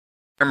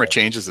Camera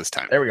changes this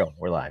time. There we go.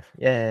 We're live.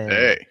 Yay.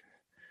 Hey.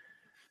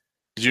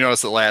 Did you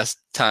notice that last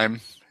time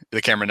the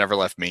camera never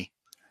left me?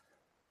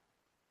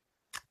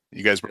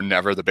 You guys were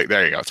never the big.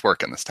 There you go. It's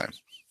working this time.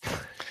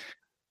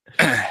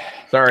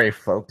 Sorry,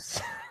 folks.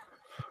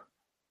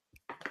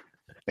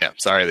 Yeah,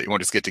 sorry that you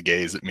won't just get to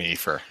gaze at me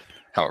for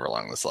however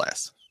long this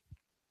lasts.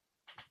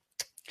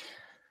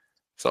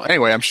 So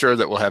anyway, I'm sure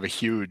that we'll have a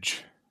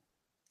huge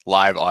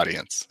live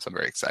audience. So I'm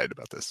very excited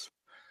about this.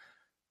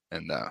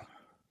 And I'm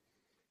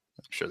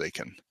sure they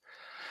can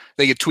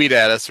tweet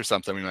at us or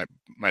something. We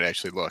might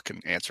actually look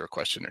and answer a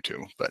question or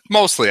two. But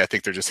mostly I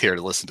think they're just here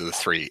to listen to the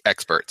three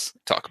experts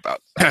talk about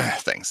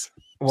things.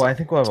 Well, I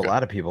think we'll have a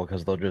lot of people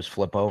because they'll just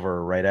flip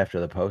over right after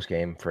the post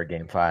game for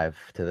Game 5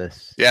 to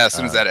this. Yeah, as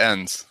soon as that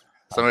ends,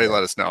 somebody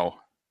let us know.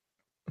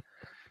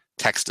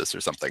 Text us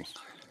or something.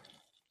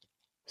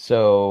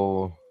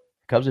 So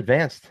Cubs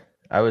advanced.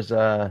 I was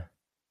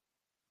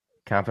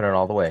confident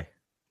all the way.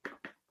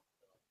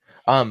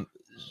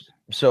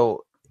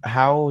 So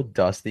how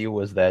dusty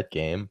was that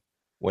game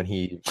when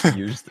he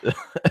used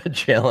a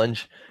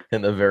challenge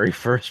in the very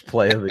first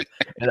play of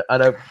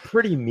on a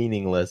pretty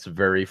meaningless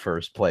very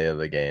first play of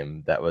the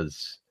game that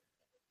was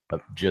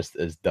just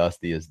as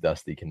dusty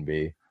can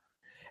be.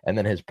 And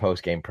then his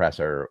post-game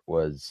presser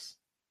was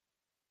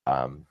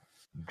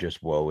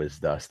just woe is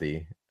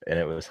Dusty, and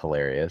it was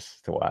hilarious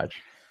to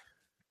watch.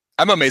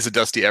 I'm amazed that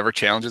Dusty ever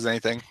challenges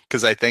anything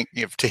because I think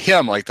to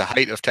him, like the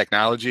height of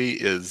technology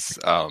is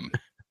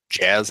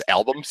jazz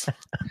albums.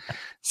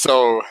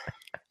 So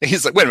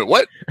he's like, wait a minute,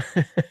 what?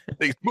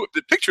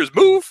 The pictures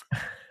move?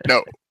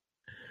 No.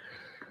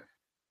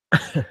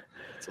 So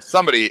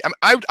somebody,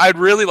 I'd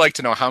really like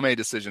to know how many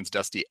decisions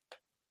Dusty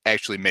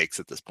actually makes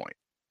at this point.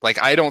 Like,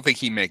 I don't think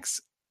he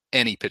makes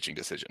any pitching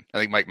decision. I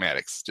think Mike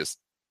Maddox just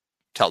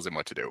tells him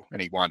what to do,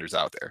 and he wanders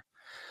out there.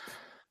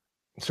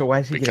 So why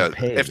is he getting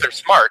paid? If they're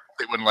smart,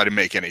 they wouldn't let him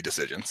make any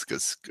decisions.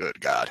 Because,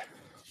 good God.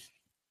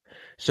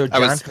 So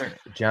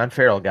John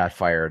Farrell got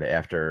fired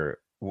after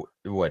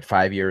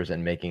 5 years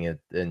and making it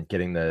and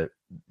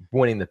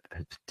winning the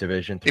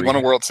division. He won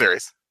a World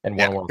Series. He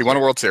won a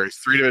World Series.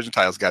 3 division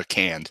titles, got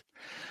canned,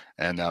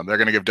 and they're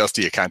going to give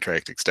Dusty a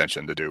contract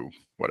extension to do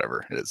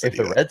whatever it is. If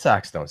the Red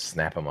Sox don't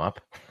snap him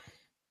up,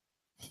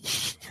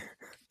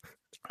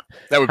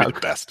 that would be the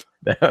best.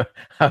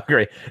 How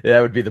great!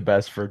 That would be the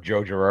best for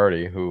Joe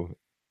Girardi,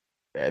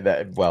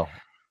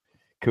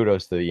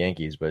 kudos to the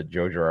Yankees, but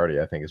Joe Girardi,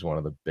 I think, is one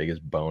of the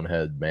biggest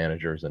bonehead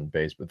managers in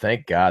baseball.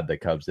 Thank God the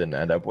Cubs didn't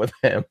end up with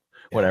him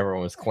when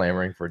everyone was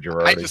clamoring for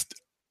Girardi.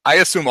 I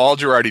assume all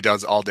Girardi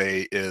does all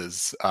day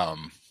is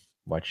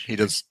he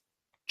does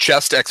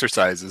chest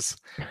exercises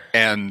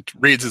and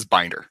reads his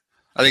binder.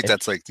 I think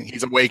that's like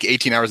he's awake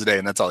 18 hours a day,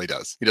 and that's all he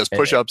does. He does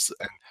push-ups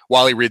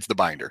while he reads the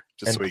binder,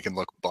 just so he can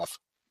look buff.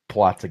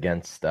 Plots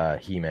against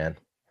He-Man.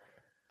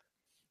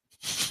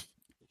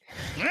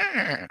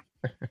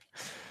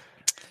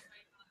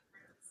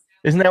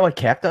 Isn't that what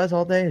Cap does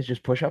all day? Is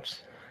just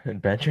push-ups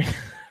and benching?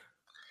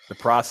 The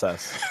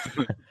process.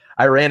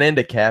 I ran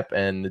into Cap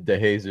and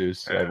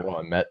DeJesus.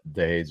 I met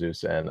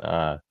DeJesus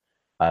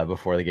and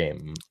before the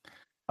game.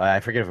 I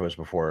forget if it was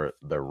before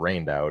the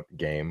rained out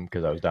game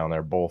because I was down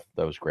there both.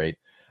 That was great.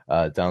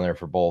 Down there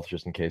for both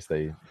just in case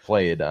they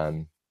played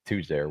on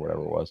Tuesday or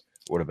whatever it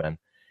would have been.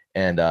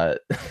 And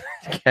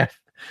Cap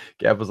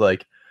was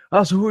like,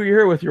 "Oh, so who are you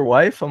here with? Your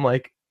wife?" I'm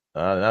like,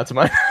 "Not to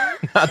my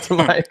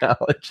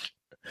knowledge."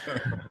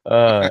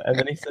 And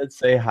then he said,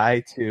 "Say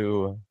hi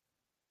to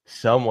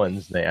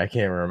someone's name." I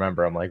can't even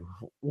remember. I'm like,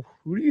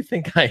 "Who do you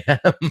think I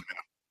am?"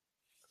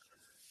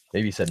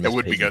 Maybe he said, "Miss It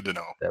would Piggy." be good to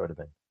know. That would have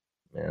been,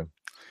 yeah.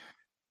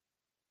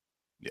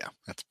 Yeah,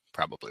 that's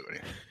probably what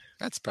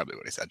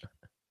he said.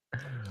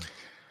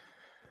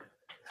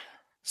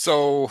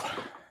 So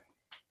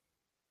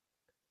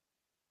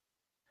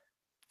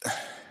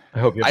I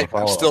hope you have a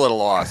follow-up. I'm still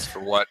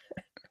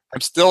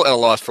at a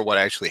loss for what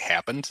actually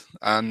happened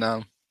on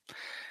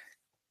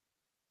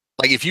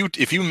like if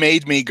you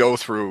made me go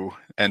through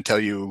and tell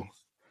you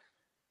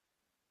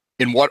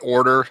in what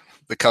order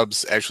the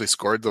Cubs actually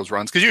scored those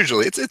runs, because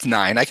usually it's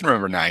 9. I can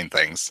remember 9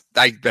 things.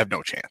 I have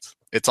no chance.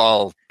 It's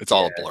all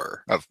a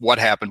blur of what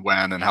happened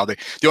when and how they.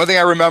 The only thing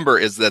I remember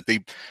is that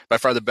by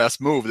far the best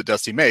move that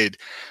Dusty made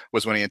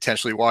was when he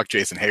intentionally walked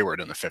Jason Hayward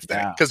in the 5th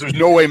inning, because there's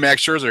no way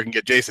Max Scherzer can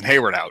get Jason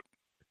Hayward out.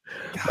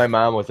 My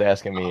mom was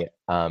asking me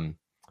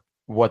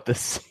what the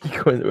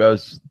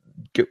sequence.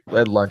 I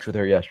had lunch with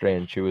her yesterday,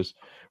 and we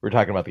were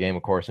talking about the game,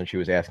 of course, and she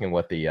was asking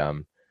what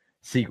the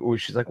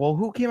sequence. She's like, "Well,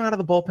 who came out of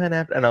the bullpen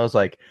after?" And I was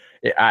like,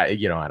 I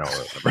don't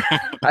remember.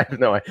 I have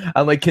no idea.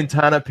 I'm like,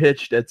 Quintana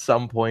pitched at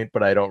some point,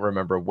 but I don't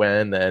remember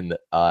when. And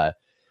I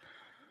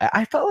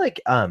felt like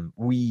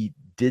we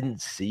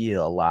didn't see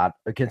a lot,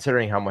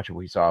 considering how much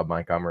we saw of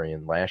Montgomery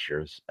in last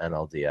year's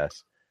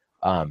NLDS.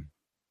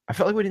 I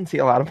felt like we didn't see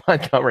a lot of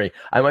Montgomery.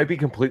 I might be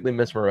completely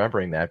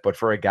misremembering that, but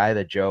for a guy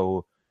that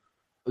Joe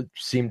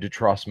seemed to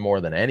trust more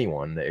than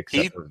anyone,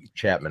 except for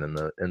Chapman in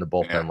the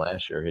bullpen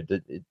last year,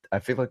 I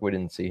feel like we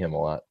didn't see him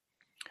a lot.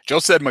 Joe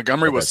said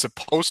Montgomery Okay. was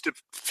supposed to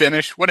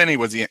finish. What inning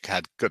was he in?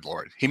 God, good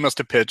Lord. He must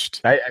have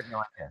pitched. I have no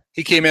idea.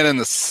 He came in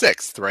the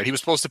 6th, right? He was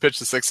supposed to pitch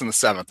the 6th and the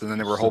 7th, and then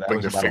they were So that hoping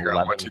was to about figure out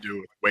 11. what to do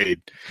with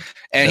Wade.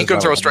 And That he was couldn't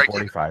about throw a strike.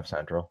 45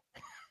 Central.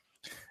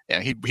 Yeah,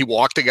 he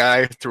walked a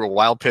guy through a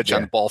wild pitch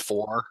on Yeah. ball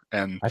 4,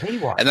 and I think he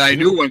walked. then I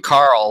knew when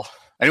Carl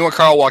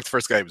walked the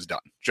first guy, he was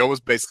done. Joe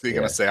was basically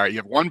going Yeah. to say, "All right, you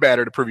have one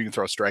batter to prove you can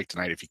throw a strike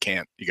tonight. If you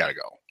can't, you got to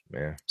go."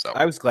 Yeah. So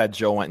I was glad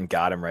Joe went and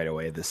got him right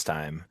away this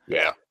time.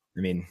 yeah,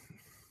 I mean,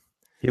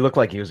 He looked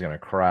like he was going to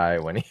cry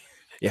when he.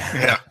 yeah,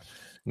 yeah.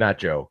 Not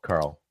Joe,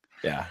 Carl.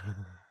 yeah.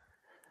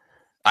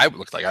 I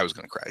looked like I was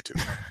going to cry too.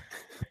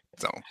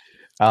 So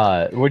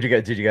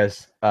Did you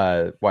guys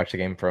watch the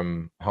game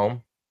from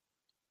home?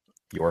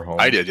 Your home?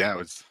 I did.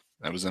 Yeah,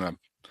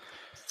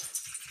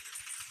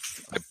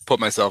 I put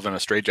myself in a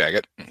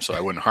straitjacket so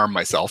I wouldn't harm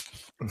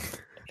myself, and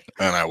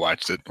I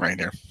watched it right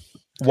here.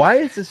 Why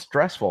is this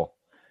stressful?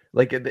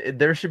 Like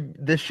this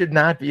should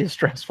not be a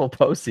stressful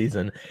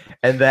postseason,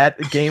 and that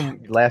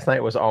game last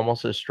night was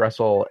almost as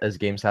stressful as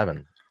Game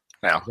 7.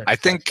 Now, I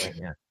think,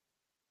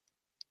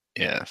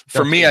 yeah,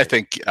 for No, me, I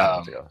think,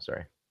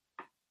 sorry.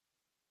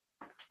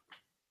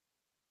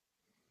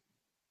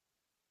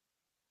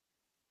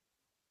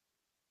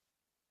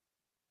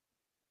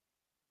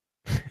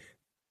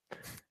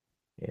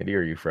 Andy,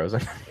 are you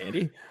frozen?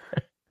 Andy?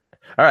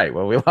 All right.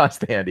 Well, we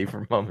lost Andy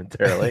for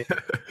momentarily.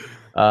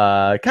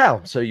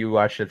 Kyle, so you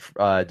watched it.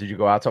 Did you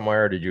go out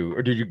somewhere, or did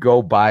you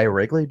go by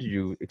Wrigley? Did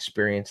you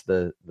experience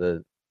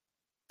the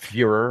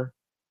furor?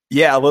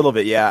 Yeah, a little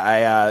bit. Yeah,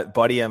 I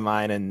buddy of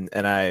mine and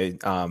I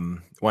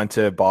went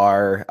to a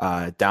bar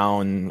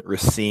down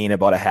Racine,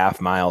 about a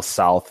half mile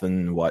south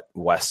and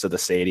west of the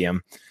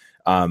stadium.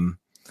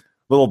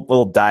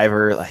 Little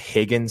diver, like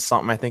Higgins,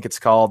 something I think it's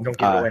called. Don't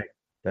give it away.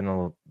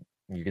 Then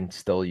you can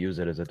still use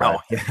it as a dive.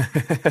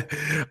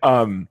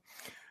 Oh, yeah.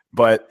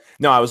 But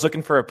no, I was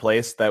looking for a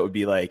place that would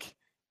be like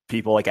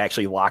people like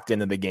actually locked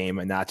into the game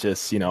and not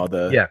just for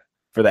the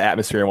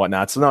atmosphere and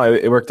whatnot. So no,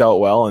 it worked out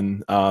well,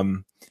 and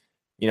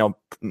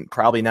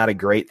probably not a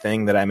great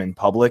thing that I'm in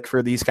public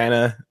for these kind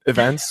of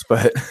events,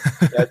 but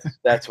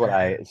that's what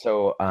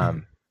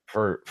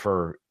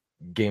for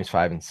games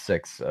 5 and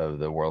 6 of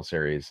the World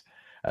Series,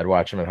 I'd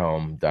watch him at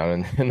home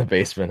down in the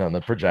basement on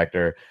the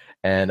projector.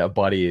 And a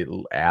buddy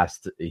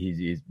asked,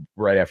 he's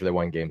right after they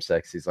won Game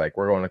 6. He's like,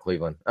 "We're going to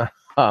Cleveland."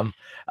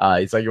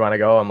 He's like, "You want to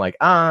go?" I'm like,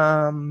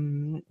 I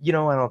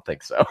don't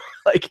think so.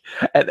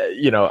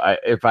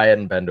 If I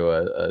hadn't been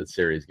to a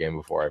series game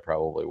before, I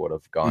probably would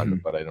have gone,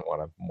 but I didn't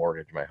want to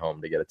mortgage my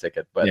home to get a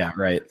ticket. But yeah,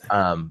 right.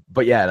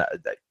 But yeah,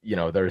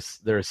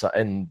 there's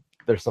something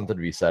to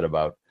be said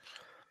about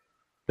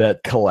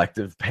that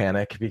collective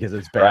panic, because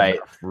it's bad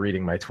enough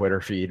reading my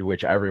Twitter feed,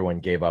 which everyone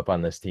gave up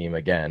on this team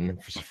again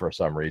for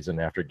some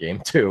reason after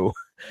Game 2,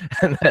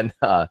 and then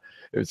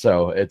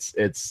so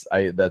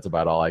that's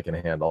about all I can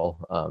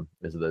handle.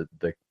 Is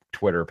the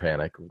Twitter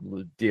panic.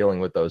 Dealing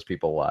with those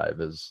people live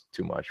is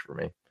too much for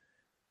me.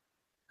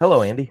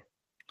 Hello, Andy.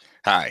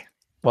 Hi.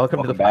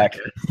 Welcome to the back.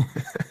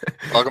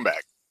 Welcome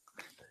back.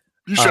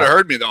 You should have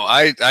heard me though.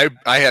 I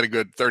had a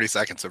good 30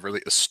 seconds of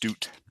really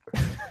astute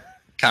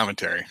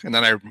commentary, and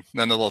then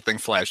the little thing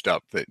flashed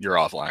up that you're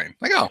offline.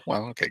 Like, oh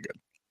well, okay, good.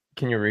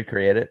 Can you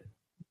recreate it?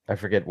 I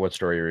forget what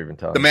story you're even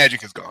telling. The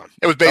magic is gone.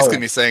 It was basically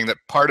me saying that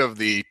part of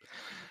the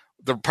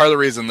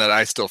reason that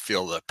I still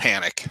feel the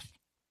panic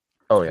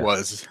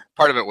was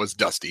part of it was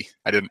Dusty.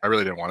 I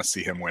really didn't want to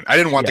see him win. I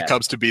didn't want the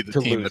Cubs to be the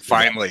team that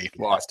finally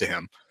lost to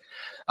him.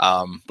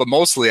 But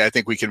mostly I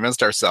think we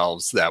convinced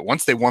ourselves that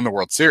once they won the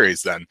World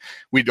Series, then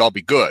we'd all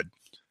be good.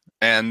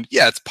 And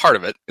yeah, it's part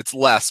of it. It's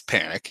less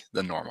panic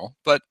than normal,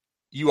 but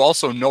you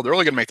also know they're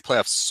only going to make the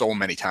playoffs so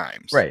many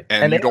times. Right.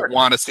 And you don't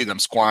want to see them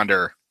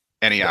squander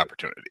any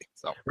opportunity.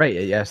 So right.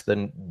 Yes.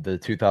 Then the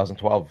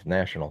 2012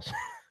 Nationals.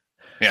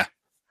 Yeah.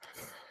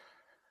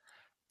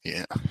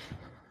 Yeah.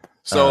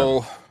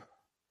 So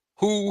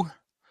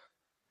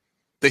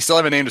they still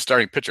haven't named a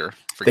starting pitcher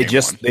for they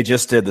game 1. They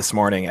just did this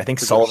morning. I think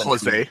Sullivan.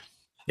 Jose.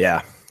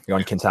 Yeah.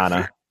 Going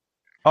Quintana.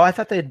 Oh, I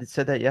thought they had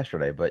said that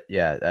yesterday, but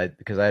yeah,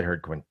 because I had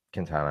heard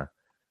Quintana.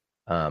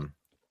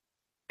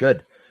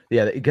 Good.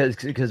 Yeah,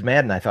 because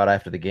Madden, I thought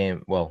after the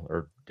game,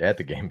 or at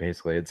the game,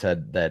 basically, it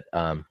said that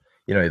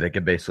they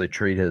could basically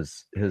treat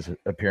his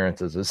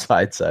appearance as a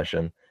side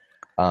session.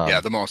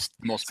 The most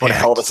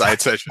hell of a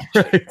side session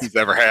he's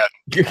ever had.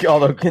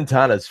 Although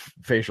Quintana's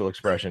facial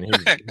expression,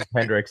 he's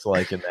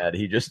Hendricks-like in that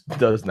he just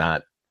does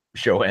not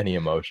show any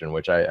emotion,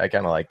 which I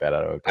kind of like that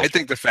out of it. I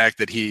think the fact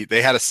that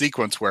they had a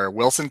sequence where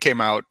Wilson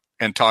came out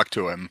and talked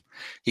to him.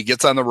 He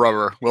gets on the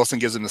rubber. Wilson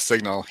gives him the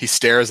signal. He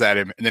stares at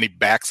him, and then he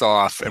backs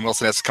off, and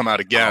Wilson has to come out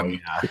again.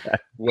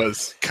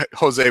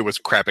 Jose was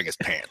crapping his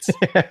pants.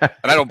 And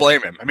I don't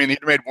blame him. I mean, he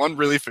made one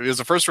relief. It was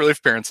the first relief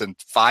appearance in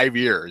 5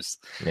 years.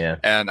 Yeah.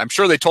 And I'm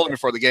sure they told him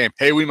before the game,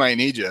 "Hey, we might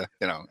need you,"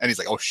 and he's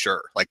like, "Oh,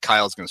 sure." Like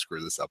Kyle's going to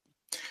screw this up.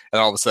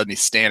 And all of a sudden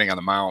he's standing on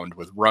the mound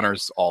with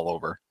runners all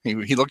over.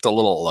 He looked a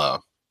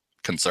little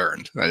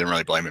concerned. I didn't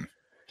really blame him.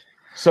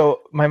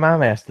 So my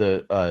mom asked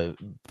a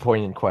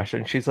poignant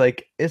question. She's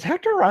like, "Is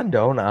Hector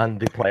Rondon on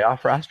the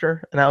playoff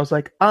roster?" And I was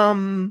like, I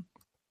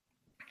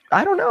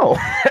don't know,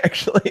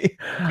 actually.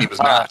 He was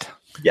not.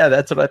 Yeah,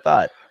 that's what I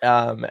thought.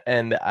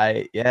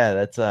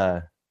 That's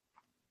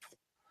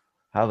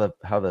how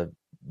the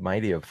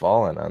mighty have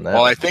fallen on that.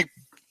 Well, I think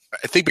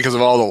because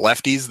of all the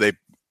lefties, they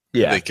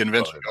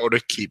convinced totally. Joe to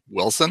keep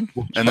Wilson,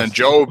 and then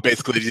Joe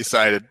basically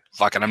decided,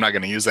 "Fuck it, I'm not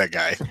going to use that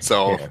guy."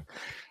 So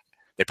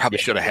they probably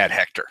should have had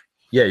Hector.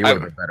 Yeah, you would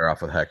have been better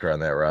off with Hector on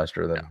that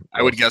roster than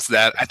I would guess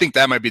that. I think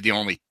that might be the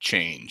only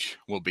change.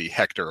 Will be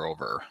Hector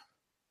over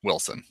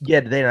Wilson.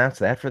 Yeah, did they announce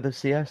that for the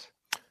CS?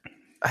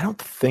 I don't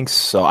think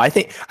so. I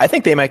think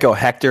they might go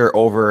Hector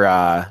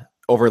over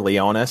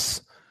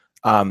Leonis,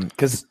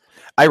 because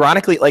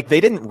ironically, like they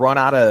didn't run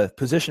out of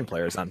position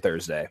players on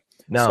Thursday.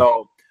 No.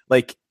 So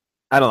like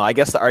I don't know. I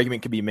guess the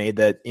argument could be made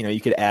that you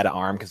could add an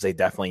arm because they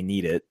definitely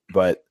need it,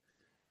 but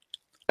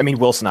I mean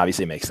Wilson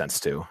obviously makes sense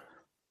too.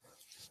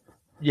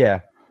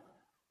 Yeah.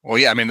 Well,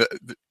 yeah. I mean,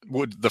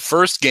 the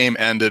first game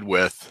ended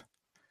with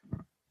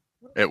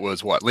it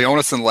was what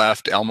Leonis in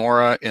left,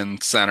 Almora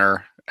in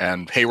center,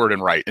 and Hayward in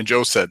right. And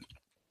Joe said,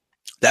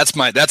 That's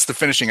the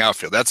finishing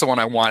outfield. That's the one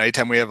I want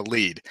anytime we have a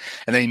lead."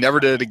 And then he never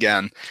did it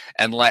again.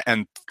 And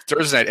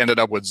Thursday night ended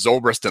up with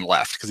Zobrist in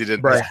left because he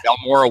didn't. Right.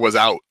 Almora was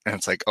out, and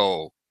it's like,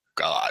 oh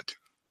God,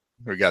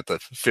 we got the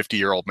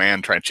 50-year-old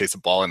man trying to chase a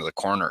ball into the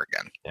corner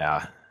again.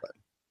 Yeah.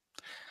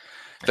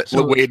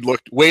 So, Wade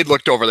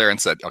looked over there and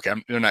said, "Okay,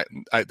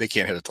 they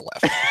can't hit it to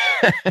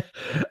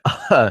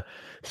left."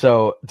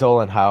 So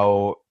Dolan,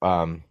 how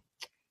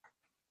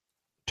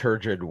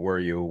turgid were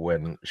you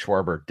when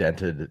Schwarber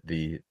dented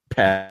the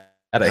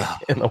padding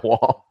in the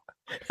wall?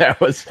 That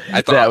was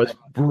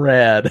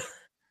Brad. I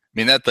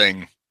mean, that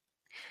thing,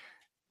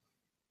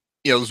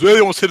 it was really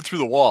almost hit it through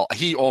the wall.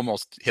 He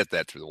almost hit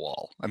that through the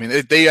wall. I mean,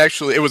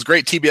 it was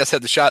great. TBS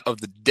had the shot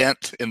of the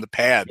dent in the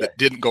pad that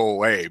didn't go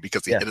away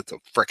because he hit it so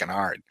freaking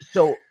hard.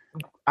 So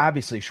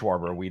obviously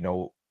Schwarber, we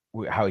know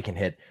how he can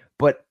hit,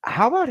 but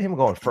how about him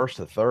going first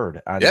to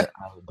third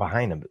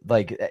behind him?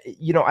 Like,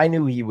 I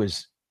knew he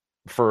was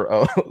for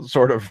a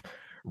sort of,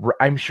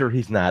 I'm sure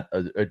he's not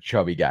a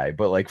chubby guy,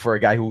 but like for a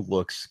guy who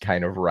looks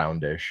kind of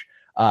roundish,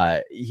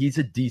 he's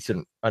a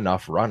decent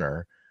enough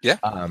runner. Yeah.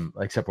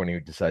 Except when he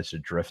decides to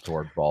drift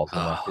toward balls in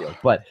left field.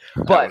 But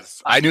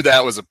I knew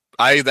that was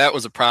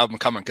a problem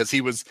coming because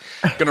he was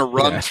going to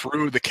run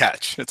through the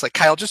catch. It's like,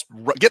 Kyle, just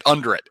get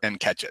under it and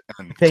catch it.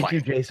 And thank you,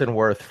 Jason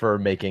Worth, for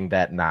making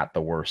that not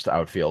the worst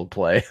outfield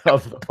play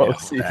of the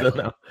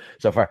postseason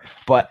so far.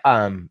 But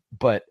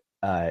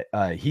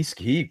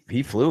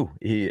he flew.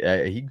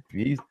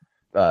 He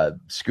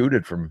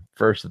scooted from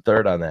first to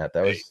third on that.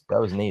 That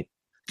was neat.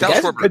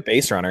 Kyle's a good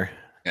base runner.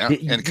 Yeah,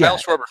 and Kyle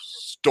Schwarber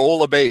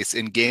stole a base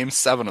in Game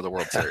 7 of the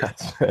World Series.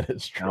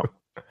 That's true.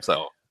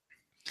 So,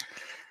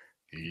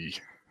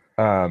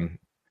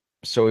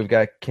 so we've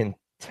got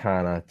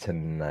Quintana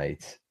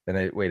tonight, and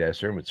I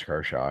assume it's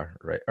Kershaw,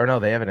 right? Or no,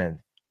 they haven't ended.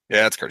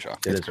 Yeah, it's Kershaw.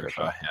 It is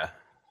Kershaw. Yeah,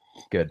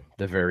 good.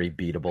 The very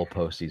beatable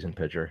postseason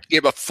pitcher. He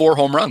gave up 4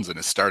 home runs in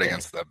his start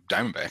against the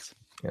Diamondbacks.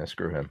 Yeah,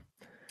 screw him.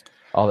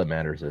 All that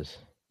matters is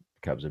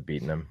Cubs have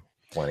beaten him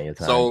plenty of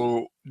times.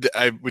 So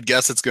I would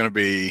guess it's going to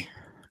be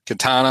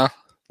Quintana,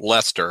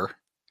 Lester,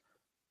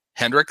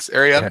 Hendricks,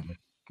 Arrieta.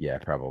 Yeah,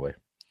 probably.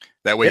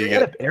 That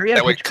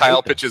way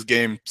Kyle pitches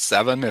Game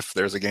 7 if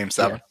there's a Game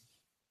 7.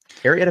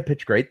 Yeah. Arrieta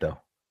pitched great though.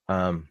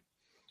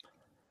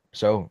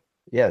 So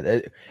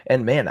yeah,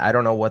 and man, I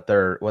don't know what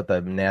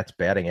the Nats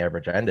batting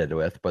average ended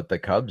with, but the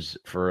Cubs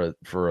for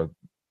a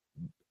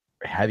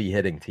heavy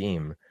hitting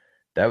team,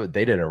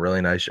 they did a really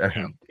nice. I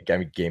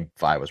mean, Game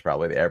 5 was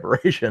probably the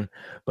aberration,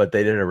 but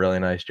they did a really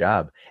nice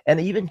job.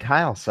 And even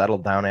Kyle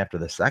settled down after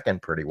the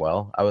second pretty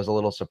well. I was a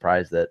little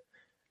surprised that.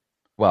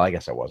 Well, I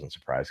guess I wasn't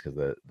surprised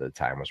because the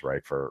time was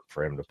right for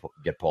him to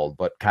get pulled.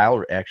 But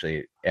Kyle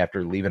actually,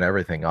 after leaving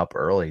everything up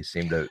early,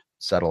 seemed to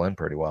settle in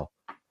pretty well.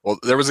 Well,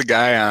 there was a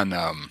guy on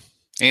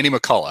Andy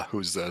McCullough,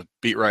 who's the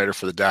beat writer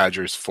for the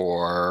Dodgers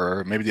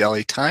for maybe the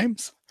LA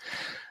Times,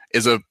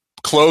 is a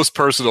close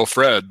personal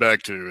friend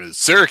back to his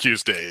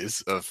Syracuse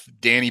days of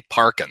Danny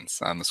Parkins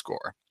on the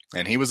Score.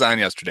 And he was on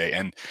yesterday,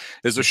 and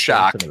there's a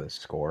shock. To the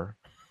Score?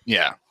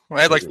 Yeah. Well,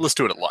 I'd like to listen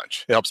to it at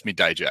lunch. It helps me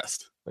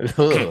digest. I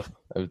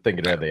was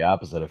thinking it had the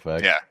opposite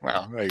effect. Yeah,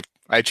 well,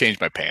 I changed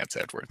my pants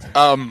afterwards.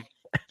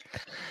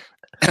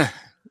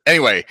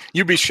 Anyway,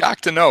 you'd be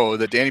shocked to know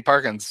that Danny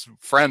Parkins'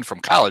 friend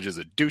from college is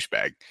a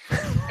douchebag.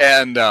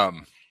 And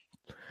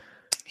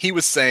he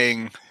was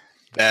saying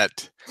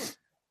that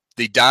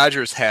the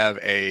Dodgers have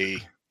a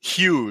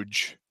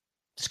huge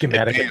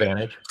schematic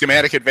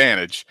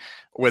advantage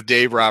with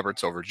Dave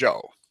Roberts over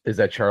Joe. Is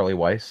that Charlie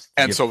Weiss?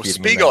 And so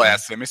Spiegel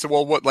asked him, he said,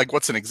 well,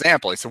 what's an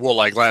example? He said, well,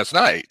 like last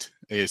night.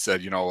 He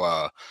said,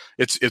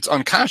 it's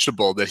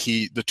unconscionable that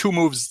the two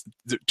moves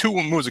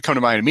that come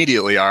to mind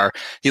immediately are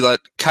he let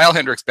Kyle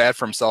Hendricks bat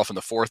for himself in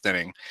the 4th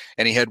inning,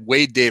 and he had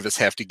Wade Davis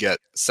have to get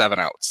 7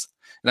 outs.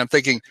 And I'm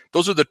thinking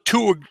those are the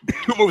two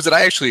moves that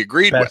I actually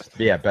agreed with.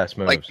 Best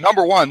moves. Like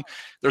number one,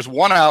 there's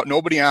one out,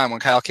 nobody on when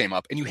Kyle came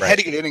up, and you had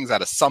to get innings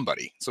out of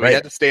somebody. So he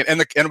had to stay,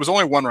 and it was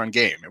only 1-run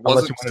game. It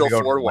wasn't still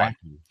 4-1.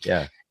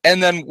 Yeah.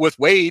 And then with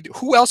Wade,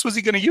 who else was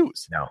he going to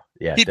use? No.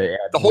 Yeah.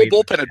 The whole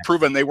bullpen had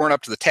proven they weren't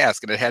up to the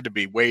task, and it had to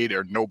be Wade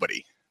or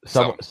nobody.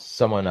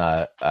 Someone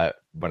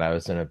when I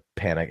was in a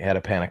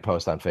panic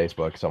post on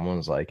Facebook, someone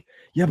was like,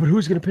 "Yeah, but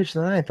who's going to pitch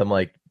the ninth?" I'm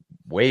like,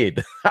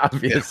 Wade,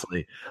 obviously.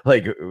 Yeah.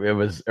 Like it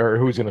was, or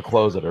who's going to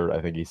close it, or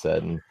I think he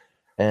said,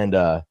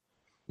 and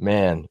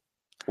man,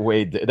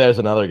 Wade. There's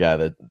another guy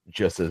that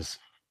just is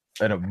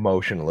an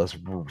emotionless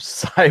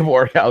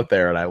cyborg out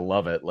there, and I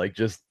love it. Like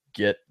just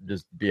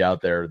be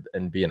out there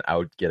and be an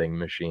out getting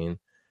machine.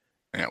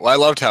 Yeah, well, I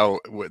loved how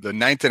the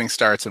ninth inning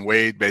starts and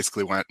Wade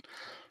basically went,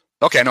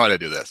 "Okay, I know how to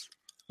do this."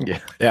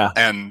 Yeah.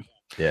 And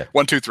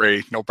 1, 2,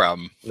 3, no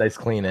problem. Nice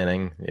clean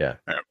inning. Yeah.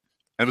 And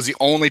it was the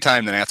only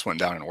time the Nats went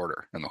down in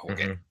order in the whole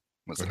game.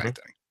 Was the ninth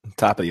inning.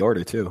 Top of the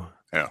order too.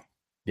 Yeah.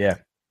 Yeah.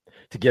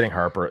 To getting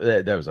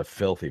Harper, that was a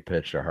filthy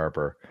pitch to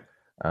Harper,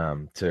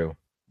 too.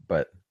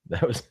 But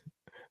it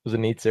was a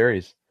neat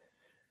series.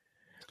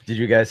 Did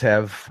you guys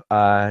have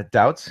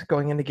doubts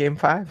going into Game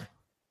 5,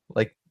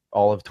 like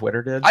all of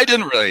Twitter did? I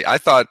didn't really. I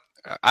thought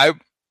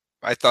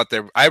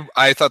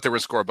they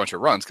would score a bunch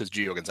of runs because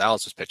Gio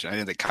Gonzalez was pitching. I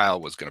didn't think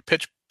Kyle was going to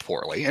pitch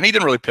poorly, and he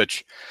didn't really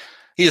pitch.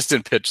 He just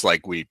didn't pitch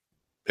like we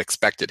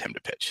expected him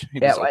to pitch. He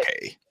was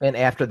okay. And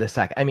after the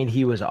second, I mean,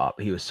 he was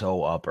up. He was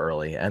so up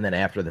early, and then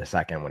after the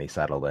second, when he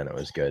settled in, it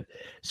was good.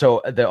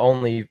 So the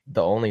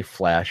only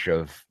flash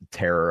of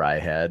terror I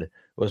had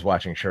was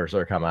watching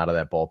Scherzer come out of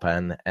that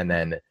bullpen, and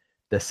then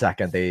the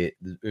second they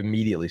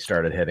immediately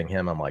started hitting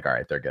him, I'm like, all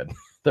right, they're good.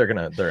 They're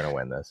gonna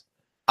win this.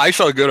 I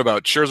felt good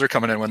about Scherzer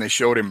coming in when they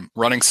showed him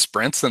running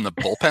sprints in the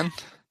bullpen.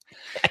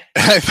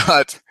 I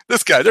thought,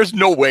 this guy, there's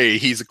no way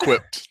he's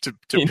equipped to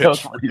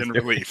pitch in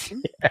relief.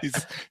 Yeah.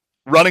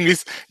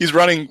 He's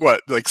running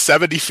what, like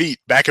 70 feet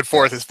back and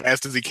forth as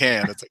fast as he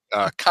can. It's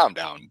like, calm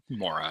down,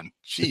 moron.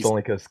 Jeez. It's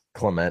only because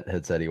Clement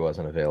had said he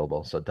wasn't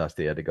available, so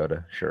Dusty had to go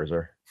to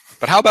Scherzer.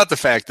 But how about the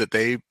fact that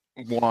they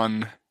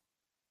won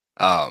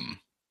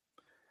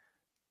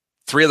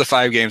 3 of the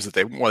 5 games that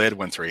they had to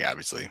win 3,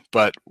 obviously,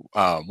 but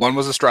one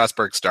was a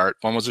Strasburg start,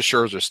 one was a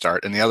Scherzer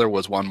start, and the other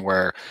was one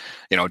where,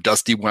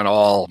 Dusty went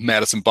all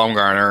Madison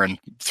Bumgarner and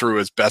threw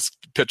his best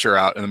pitcher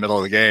out in the middle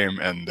of the game,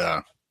 and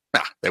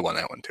they won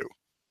that one too.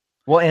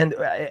 Well, and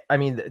I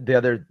mean, the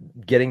other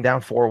getting down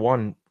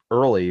 4-1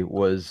 early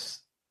was,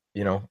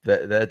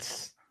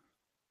 it's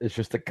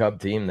just a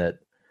Cub team that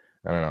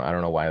I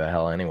don't know why the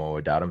hell anyone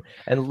would doubt him.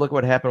 And look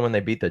what happened when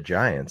they beat the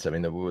Giants. I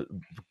mean, the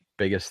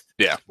biggest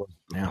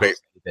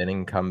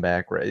inning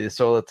comeback. Right?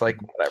 So it's like,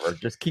 whatever,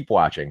 just keep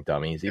watching,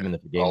 dummies, even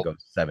if the game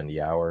goes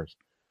 70 hours.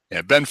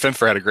 Yeah, Ben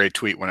Finfer had a great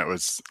tweet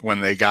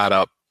when they got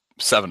up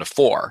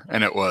 7-4,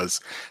 and it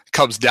was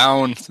Cubs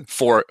down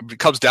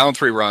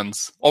 3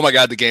 runs. Oh my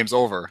God, the game's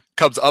over.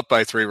 Cubs up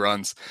by 3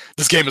 runs.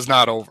 This game is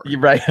not over. You're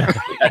right.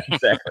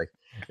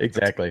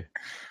 Exactly.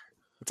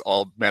 It's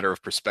all a matter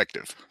of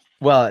perspective.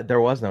 Well,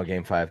 there was no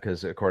Game 5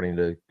 because according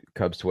to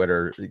Cubs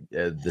Twitter,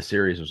 the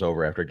series was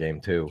over after Game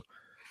 2.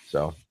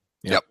 So,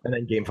 yep. And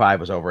then Game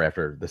 5 was over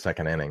after the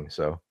second inning.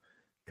 So,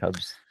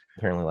 Cubs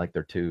apparently like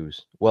their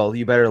 2s. Well,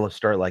 you better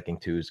start liking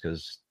 2s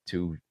because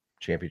 2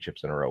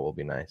 championships in a row will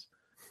be nice.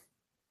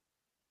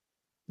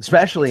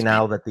 Especially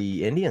now that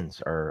the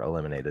Indians are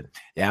eliminated.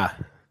 Yeah.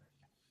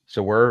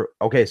 So we're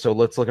okay. So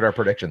let's look at our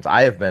predictions.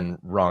 I have been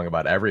wrong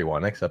about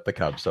everyone except the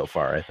Cubs so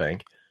far, I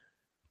think.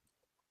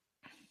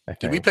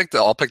 Did we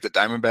all pick the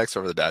Diamondbacks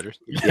over the Dodgers?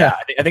 Yeah,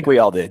 I think we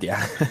all did.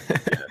 Yeah.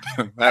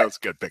 That was a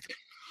good pick.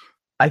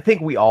 I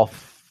think we all,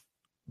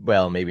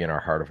 well, maybe in our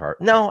heart of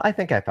heart. No, I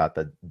thought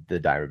that the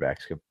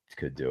Diamondbacks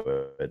could do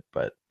it,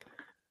 but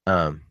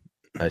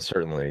I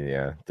certainly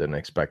didn't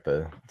expect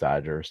the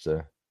Dodgers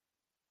to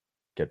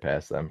get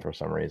past them for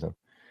some reason.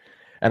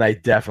 And I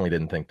definitely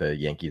didn't think the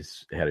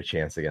Yankees had a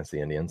chance against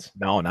the Indians.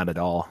 No, not at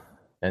all.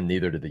 And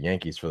neither did the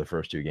Yankees for the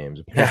first 2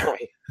 games.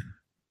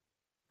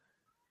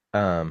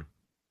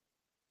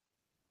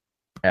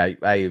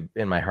 I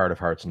in my heart of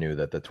hearts knew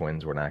that the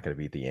Twins were not going to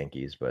beat the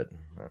Yankees, but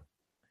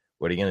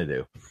what are you going to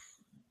do?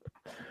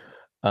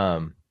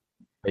 But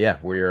yeah,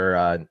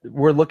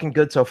 we're looking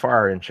good so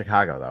far in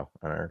Chicago though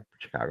on our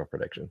Chicago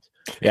predictions.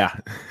 Yeah.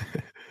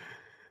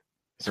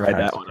 Let's write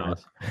that one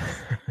out.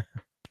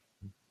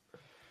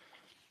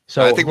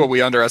 So I think what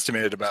we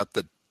underestimated about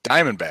the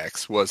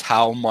Diamondbacks was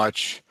how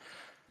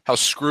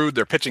screwed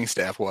their pitching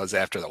staff was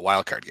after the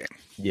wild card game.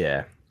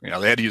 Yeah. They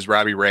had to use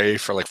Robbie Ray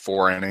for like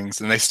 4 innings,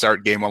 and they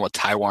start game 1 with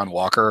Taijuan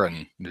Walker,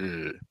 and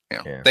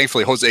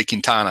thankfully Jose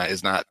Quintana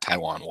is not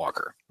Taijuan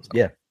Walker. So.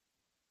 Yeah.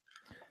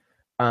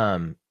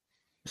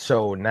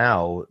 So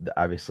now,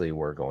 obviously,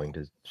 we're going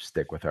to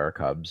stick with our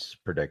Cubs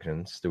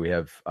predictions. Do we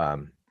have?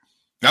 Now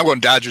I'm going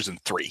Dodgers in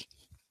 3.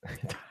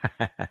 Do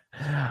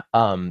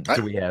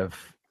we have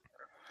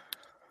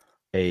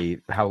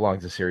how long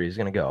is the series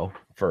going to go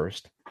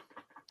first?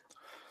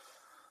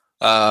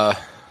 I'd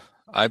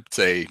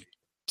say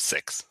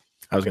 6.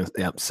 I was going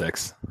to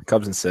 6.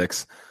 Cubs in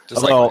 6.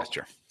 Just like last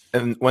year.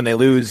 And when they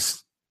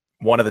lose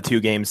one of the 2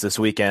 games this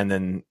weekend,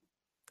 and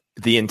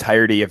the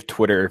entirety of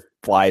Twitter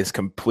flies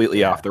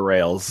completely off the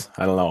rails.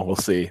 I don't know. We'll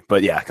see.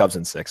 But yeah, Cubs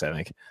in 6, I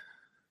think.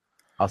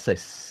 I'll say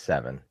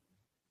 7.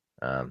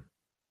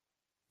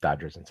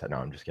 Dodgers in 7. No,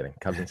 I'm just kidding.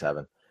 Cubs in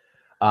 7.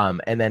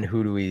 And then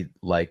who do we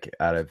like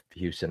out of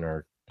Houston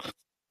or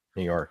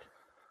New York?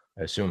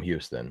 I assume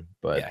Houston,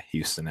 but yeah,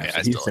 Houston.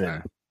 Yeah,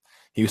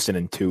 Houston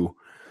in 2.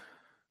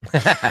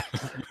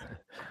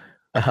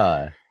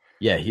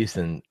 Yeah,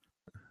 Houston.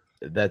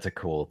 That's a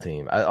cool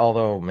team.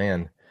 Although,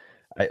 man,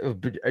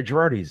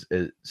 Girardi's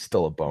is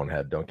still a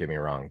bonehead. Don't get me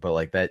wrong, but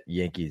like that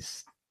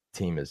Yankees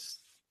team has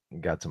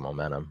got some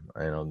momentum.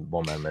 I know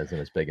momentum isn't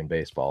as big in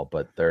baseball,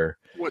 but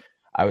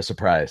I was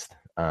surprised.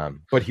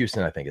 But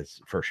Houston, I think, is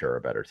for sure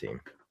a better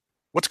team.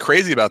 What's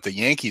crazy about the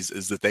Yankees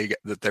is that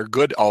they're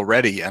good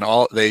already, and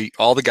all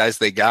the guys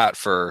they got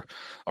for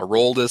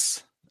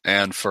Aroldis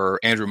and for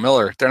Andrew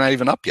Miller, they're not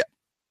even up yet.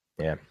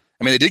 Yeah.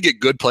 I mean, they did get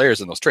good players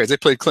in those trades. They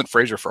played Clint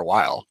Frazier for a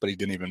while, but he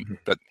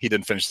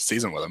didn't finish the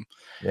season with him.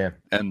 Yeah.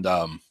 And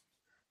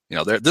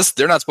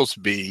they're not supposed to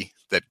be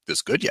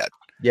this good yet.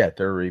 Yeah,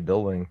 they're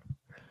rebuilding.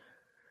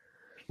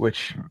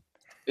 Which,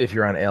 if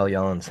you're on Al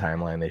Yellen's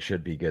timeline, they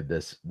should be good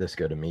this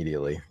good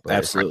immediately. But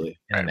absolutely.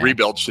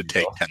 Rebuild should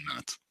take 10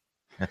 minutes,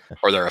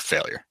 or they're a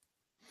failure.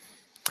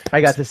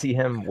 I got to see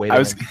him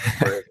waiting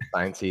for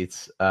assigned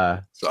seats.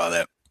 Saw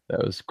that.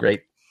 That was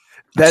great.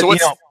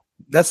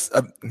 That's.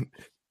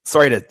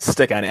 Sorry to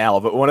stick on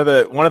Al, but one of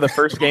the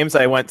first games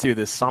I went to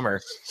this summer.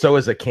 So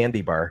is a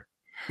candy bar.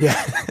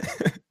 Yeah.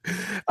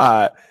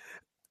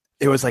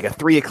 It was like a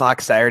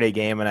 3:00 Saturday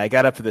game, and I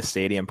got up to the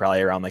stadium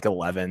probably around like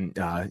 11.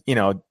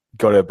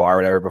 Go to a bar or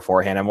whatever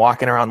beforehand. I'm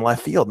walking around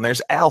left field, and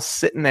there's Al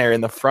sitting there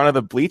in the front of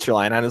the bleacher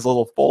line on his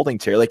little folding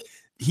chair. Like,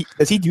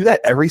 does he do that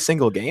every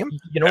single game?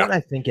 You know what I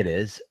think it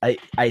is?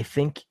 I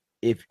think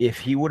if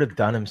he would have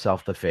done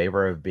himself the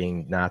favor of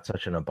being not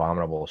such an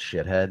abominable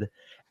shithead.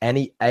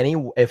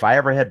 If I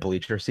ever had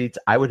bleacher seats,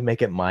 I would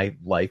make it my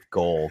life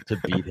goal to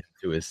beat him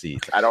to his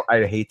seats.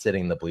 I hate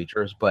sitting in the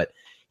bleachers, but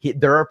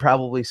there are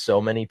probably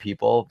so many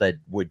people that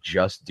would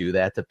just do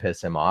that to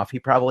piss him off. He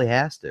probably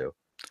has to.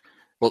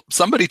 Well,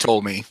 somebody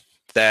told me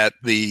that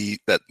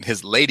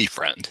his lady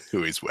friend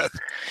who he's with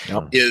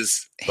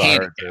is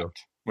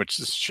handicapped, which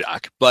is a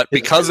shock. But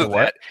because of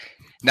that,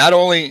 not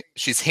only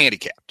she's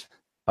handicapped,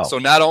 so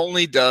not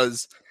only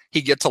does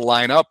he get to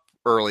line up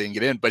early and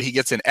get in, but he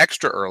gets in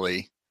extra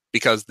early.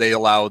 Because they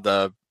allow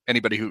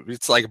anybody who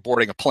it's like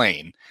boarding a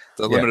plane,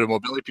 the limited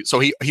mobility. So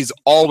he's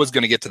always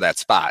going to get to that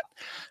spot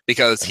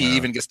because he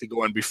even gets to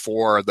go in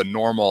before the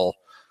normal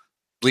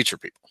bleacher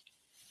people.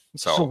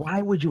 So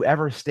why would you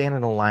ever stand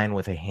in a line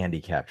with a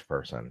handicapped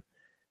person?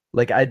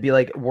 Like, I'd be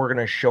like, we're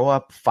going to show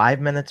up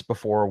 5 minutes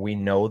before we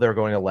know they're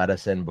going to let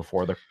us in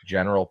before the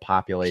general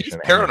population.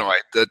 He's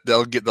paranoid that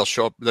they'll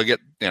show up. They'll get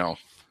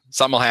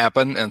something will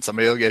happen and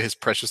somebody will get his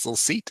precious little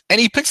seat. And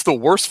he picks the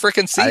worst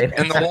freaking seat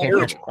in the whole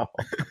room.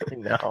 I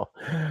know.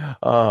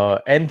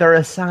 And they're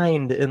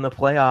assigned in the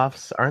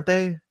playoffs, aren't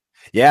they?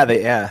 Yeah,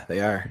 they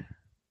are.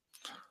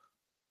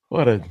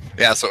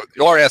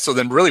 So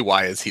then really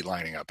why is he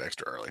lining up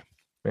extra early?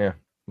 Yeah.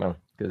 Well,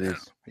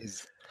 because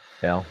he's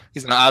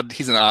an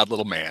odd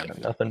little man.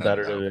 Nothing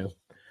better to do.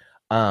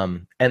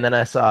 And then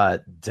I saw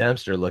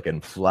Dempster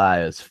looking fly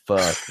as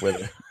fuck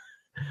with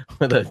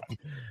a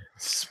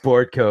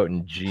sport coat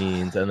and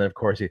jeans, and then of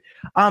course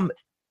how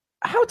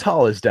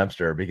tall is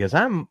Dempster? Because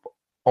I'm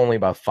only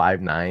about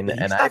 5'9",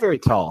 and not very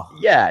tall.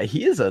 Yeah,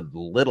 he is a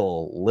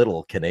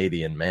little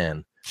Canadian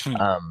man.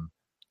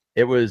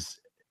 It was,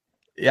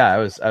 I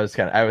was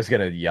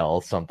gonna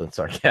yell something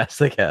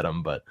sarcastic at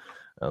him, but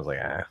I was like,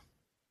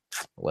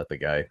 let the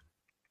guy.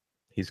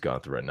 He's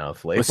gone through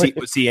enough lately.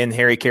 Was he in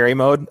Harry Carey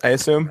mode? I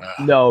assume.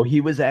 No, he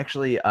was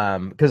actually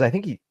because I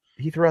think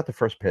he threw out the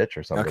first pitch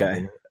or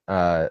something.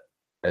 Okay.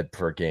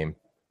 For game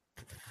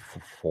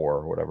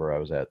 4, whatever I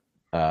was at.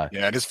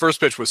 And his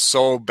first pitch was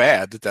so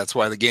bad that's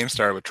why the game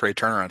started with Trey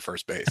Turner on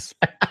first base.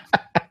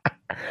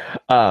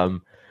 He was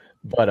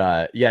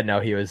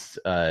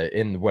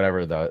in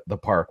whatever the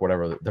park,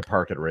 whatever the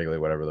park at Wrigley,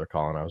 whatever they're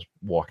calling. I was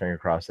walking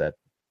across that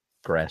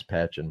grass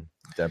patch, and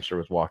Dempster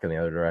was walking the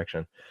other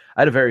direction.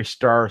 I had a very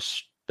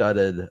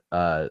star-studded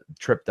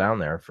trip down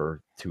there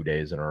for 2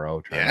 days in a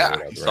row.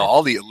 You saw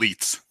all the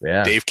elites.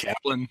 Yeah, Dave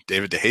Kaplan,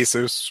 David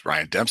DeJesus,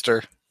 Ryan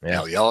Dempster.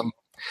 Al Yellen.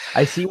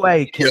 I see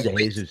why Kim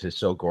DeJesus is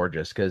so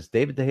gorgeous, because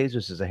David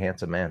DeJesus is a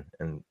handsome man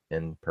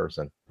in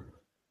person.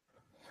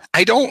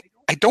 I don't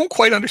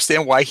quite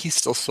understand why he's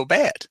still so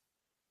bad.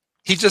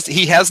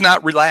 He has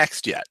not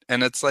relaxed yet,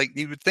 and it's like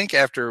you would think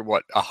after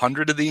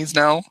 100 of these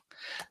now,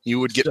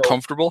 you would get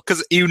comfortable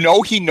because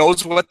he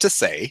knows what to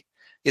say.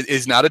 It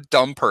is not a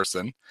dumb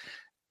person,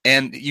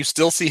 and you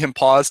still see him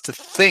pause to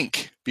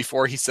think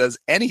before he says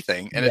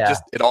anything, and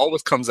it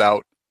always comes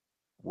out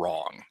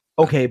wrong.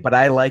 Okay, but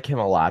I like him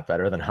a lot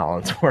better than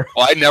Hollinsworth.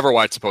 Well, I never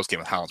watched the post game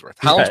with Hollinsworth.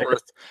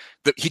 Hollinsworth,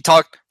 he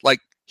talked like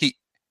he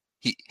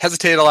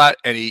hesitated a lot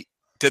and he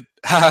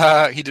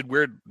he did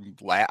weird.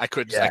 I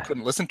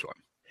couldn't listen to him.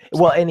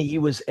 Well,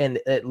 and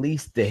at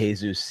least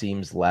DeJesus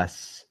seems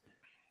less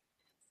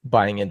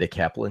buying into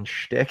Kaplan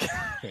shtick.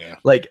 Yeah.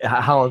 Like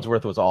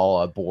Hollingsworth was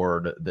all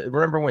aboard.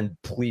 Remember when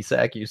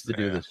Plesac used to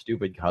do the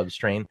stupid Cubs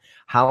train?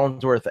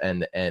 Hollingsworth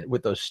and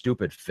with those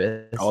stupid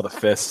fists. All the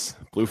fists,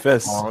 blue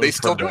fists. They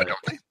still do it, don't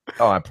they?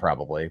 Oh,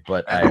 probably,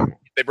 but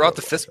they brought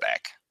the fist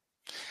back.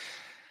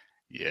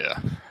 Yeah.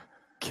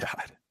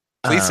 God.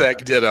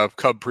 Plesac did a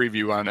Cub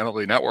preview on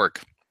MLB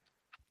Network,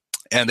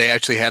 and they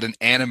actually had an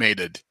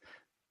animated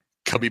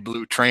Cubby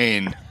Blue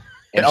train,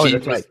 and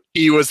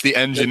he was the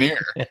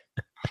engineer.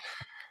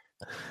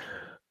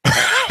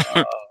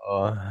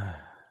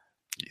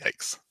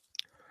 Yikes.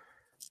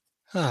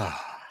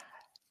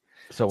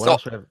 So what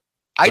else?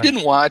 I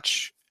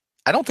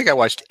don't think I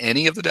watched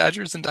any of the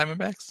Dodgers and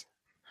Diamondbacks.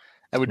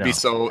 I would be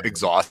so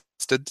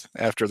exhausted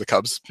after the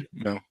Cubs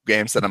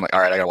games that I'm like,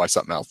 all right, I got to watch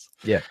something else.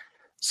 Yeah.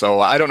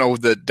 So I don't know.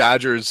 The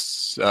Dodgers,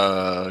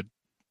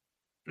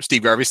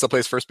 Steve Garvey still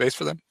plays first base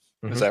for them.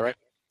 Mm-hmm. Is that right?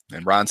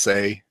 And Ron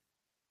Say.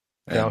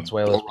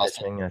 Valenzuela's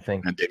pitching, I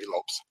think. And Davey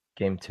Lopes.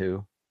 Game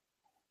 2.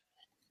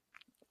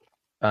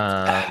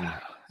 I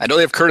know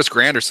they have Curtis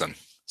Granderson,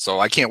 so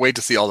I can't wait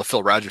to see all the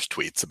Phil Rogers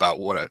tweets about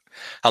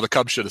how the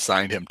Cubs should have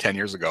signed him 10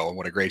 years ago and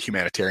what a great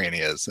humanitarian he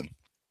is. And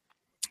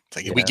it's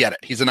like, we get it.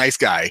 He's a nice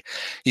guy.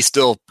 He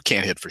still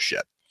can't hit for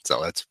shit.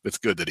 So it's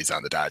good that he's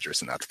on the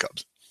Dodgers and not the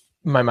Cubs.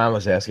 My mom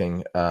was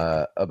asking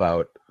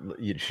about.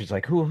 She's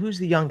like, "Who's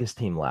the youngest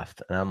team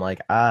left?" And I'm like,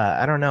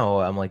 "I don't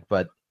know." I'm like,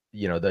 "But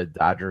the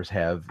Dodgers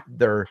have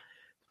their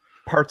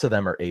parts of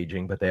them are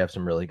aging, but they have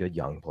some really good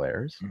young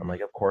players." I'm like,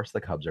 "Of course the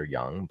Cubs are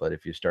young, but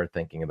if you start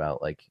thinking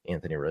about like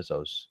Anthony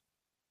Rizzo's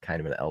kind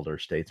of an elder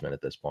statesman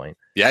at this point."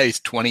 Yeah, he's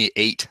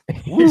 28.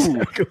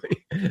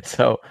 Exactly.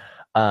 So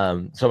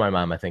my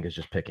mom, I think, is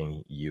just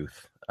picking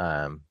youth.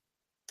 But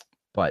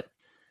I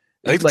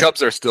think the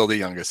Cubs are still the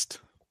youngest.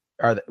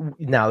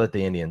 Now that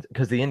the Indians,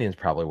 because the Indians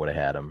probably would have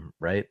had him,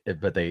 right?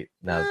 But I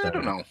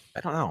don't know.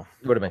 It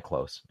would have been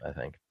close, I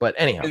think. But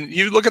anyhow, and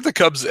you look at the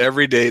Cubs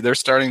every day; their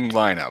starting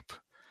lineup,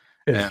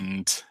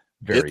 and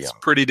it's young.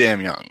 Pretty damn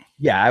young.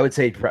 Yeah, I would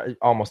say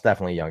almost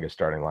definitely youngest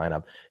starting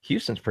lineup.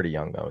 Heuston's pretty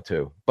young though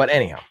too. But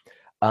anyhow,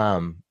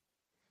 and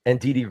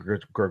Didi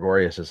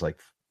Gregorius is like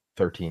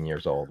 13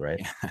 years old, right?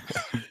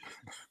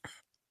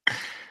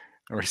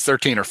 Or he's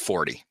 13 or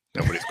 40.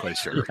 Nobody's quite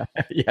sure.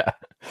 Yeah.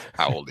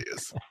 How old he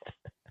is.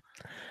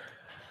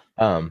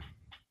 But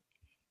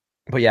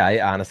yeah,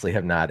 I honestly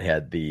have not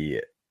had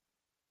the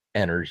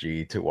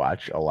energy to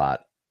watch a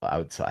lot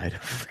outside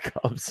of the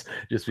Cubs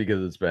just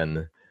because it's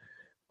been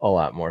a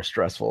lot more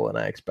stressful than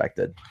I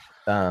expected.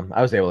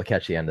 I was able to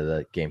catch the end of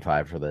the Game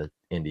 5 for the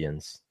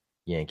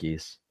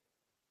Indians-Yankees,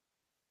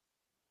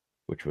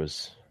 which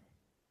was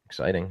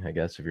exciting, I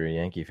guess, if you're a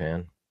Yankee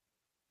fan.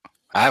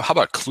 How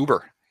about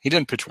Kluber? He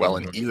didn't pitch well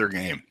in either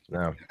game.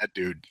 No. That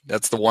dude,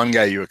 that's the one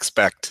guy you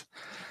expect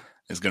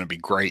is going to be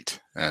great,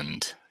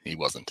 and he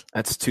wasn't.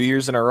 That's 2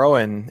 years in a row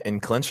in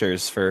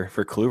clinchers for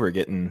Kluber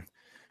getting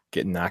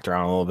knocked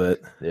around a little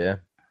bit. Yeah.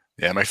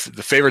 Yeah,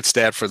 the favorite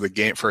stat for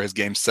his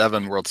Game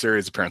 7 World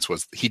Series appearance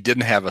was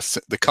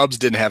the Cubs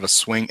didn't have a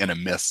swing and a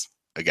miss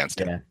against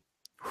him.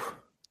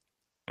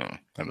 Yeah.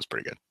 That was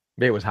pretty good.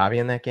 Maybe it was Javi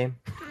in that game?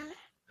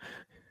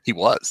 He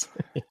was.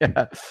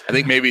 Yeah. I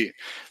think maybe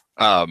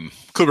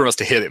Kluber must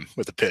have hit him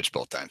with the pitch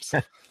both times.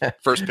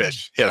 First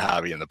pitch hit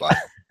Javi in the butt.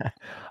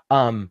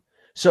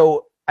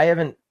 So I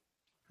haven't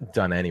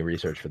done any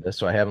research for this,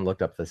 so I haven't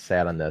looked up the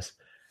stat on this.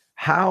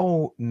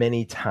 How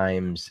many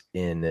times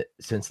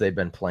since they've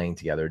been playing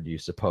together do you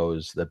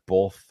suppose that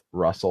both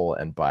Russell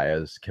and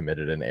Baez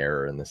committed an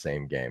error in the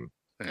same game?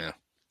 Yeah,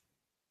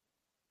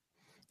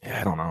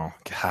 I don't know.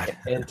 God.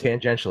 And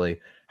tangentially,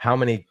 how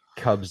many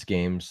times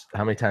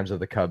have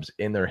the Cubs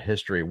in their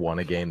history won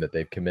a game that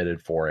they've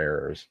committed 4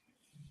 errors?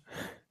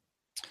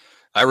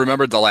 I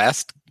remembered the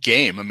last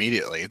game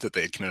immediately that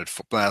they had committed,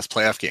 last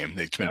playoff game,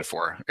 they committed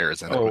 4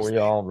 errors. And we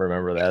all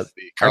remember that.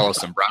 The Carlos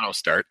Zambrano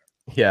start.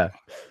 Yeah.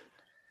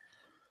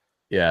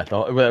 Yeah,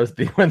 that was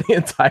when the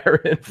entire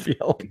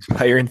infield.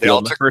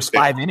 The first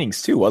 5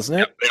 innings too, wasn't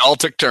it? Yep, they all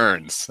took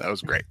turns. That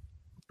was great.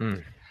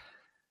 The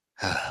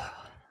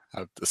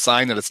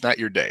sign that it's not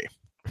your day.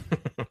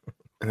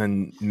 And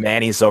then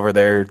Manny's over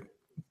there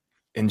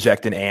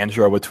injecting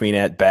Andro between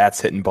at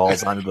bats, hitting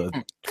balls onto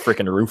the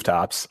freaking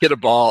rooftops. Hit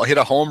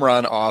a home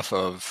run off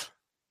of,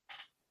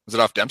 was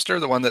it off Dempster?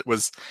 The one that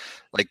was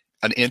like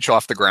an inch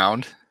off the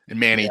ground, and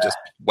Manny just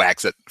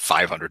whacks it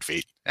 500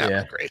 feet.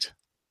 Yeah. Great.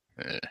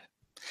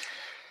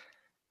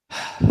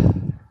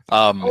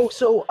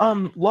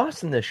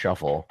 Lost in this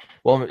shuffle.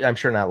 Well, I'm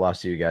sure not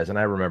lost to you guys, and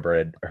I remember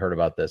I'd heard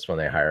about this when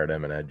they hired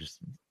him, and I just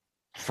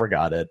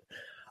forgot it.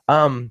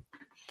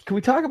 Can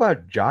we talk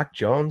about Jock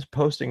Jones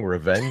posting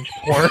revenge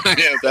porn?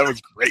 Yeah, that was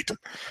great.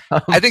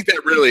 I think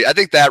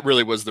that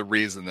really was the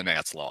reason the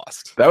Nats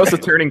lost. That was the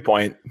turning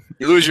point.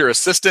 You lose your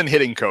assistant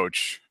hitting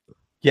coach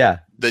Yeah.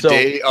 The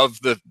day of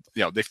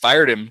they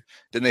fired him.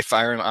 Didn't they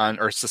fire him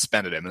or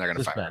suspended him? And they're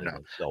going to fire him now.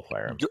 Still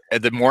fire him.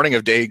 At the morning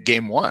of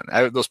game one,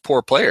 those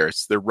poor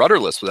players, they're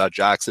rudderless without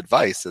Jock's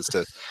advice as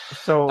to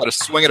how to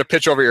swing at a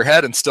pitch over your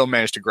head and still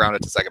manage to ground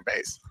it to second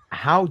base.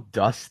 How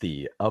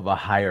dusty of a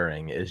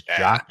hiring is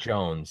Jock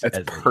Jones as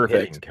a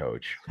hitting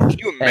coach? Can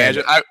you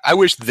imagine? I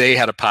wish they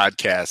had a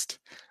podcast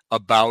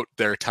about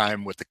their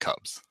time with the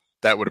Cubs.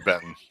 That would have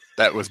been.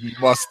 That was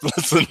must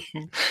listen.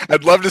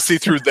 I'd love to see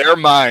through their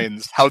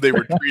minds how they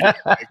were treated.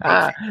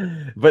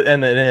 But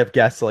and then they have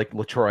guests like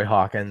LaTroy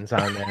Hawkins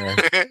on there.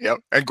 Yep,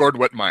 and Gord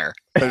Whitmire.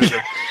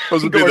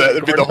 Those would be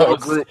the whole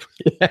group.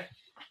 Yeah.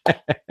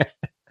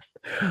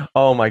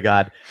 Oh my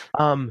God.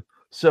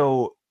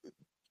 So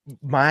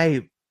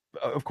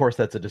of course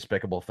that's a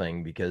despicable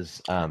thing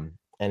because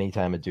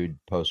anytime a dude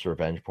posts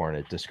revenge porn,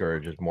 it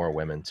discourages more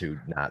women to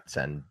not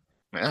send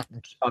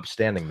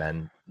upstanding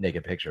men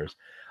naked pictures.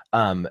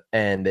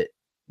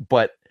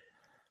 But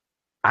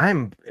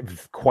I'm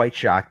quite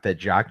shocked that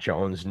Jock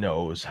Jones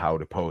knows how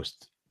to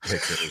post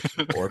pictures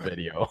or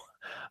video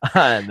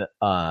on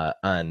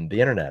the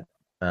internet.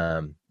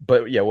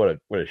 But yeah, what a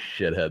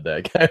shithead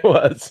that guy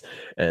was,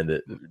 and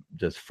it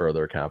just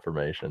further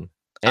confirmation.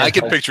 And I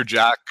can picture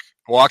Jock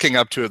walking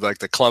up to like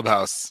the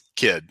clubhouse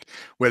kid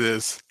with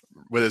his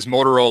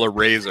Motorola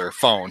Razr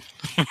phone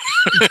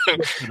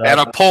and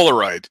a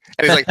Polaroid,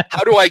 and he's like,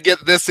 "How do I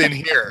get this in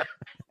here?"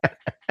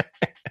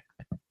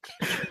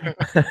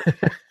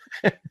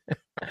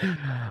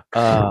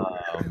 Oh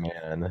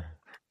man.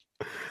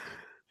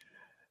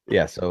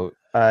 Yeah, so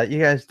you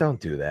guys don't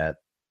do that.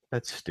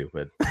 That's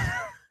stupid.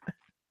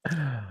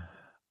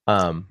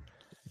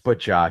 But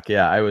Jock,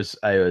 yeah, I was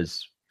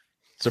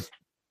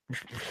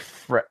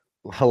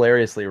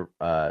hilariously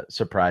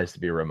surprised to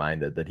be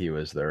reminded that he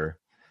was there.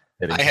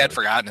 I had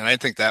forgotten, and I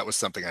think that was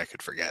something I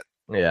could forget.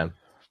 Yeah,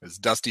 it's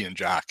Dusty and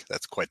Jock.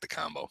 That's quite the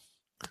combo.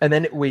 And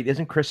then wait,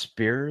 isn't Chris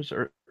Spears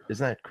or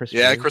isn't that Chris?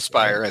 Yeah, Chris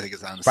Spire, I think,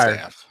 is on the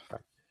staff.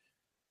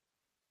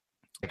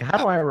 Like, how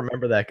do I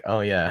remember that?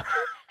 Oh yeah.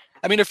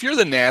 I mean, if you're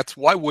the Nats,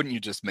 why wouldn't you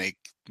just make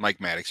Mike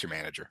Maddox your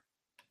manager?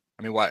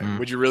 I mean, why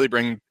would you really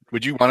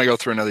would you want to go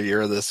through another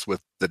year of this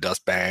with the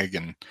dust bag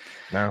and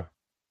no?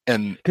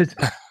 And because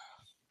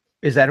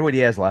is that what he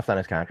has left on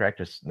his contract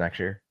just next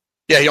year?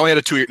 Yeah, he only had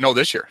a 2 year. No,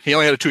 this year he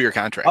only had a 2 year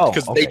contract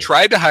because they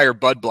tried to hire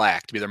Bud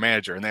Black to be their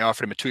manager, and they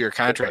offered him a 2 year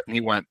contract, and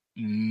he went,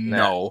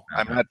 "No,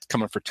 I'm not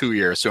coming for 2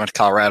 years." So he went to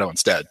Colorado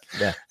instead.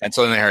 Yeah, and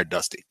so then they hired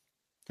Dusty,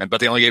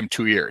 but they only gave him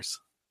 2 years.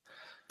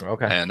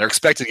 Okay, and they're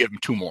expected to give him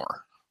 2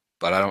 more,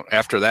 but I don't.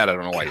 After that, I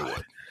don't know why you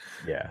would.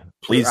 Yeah,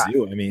 please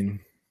do. I mean,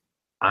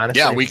 honestly,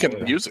 yeah, we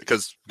can use it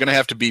because we're gonna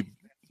have to be.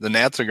 The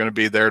Nats are going to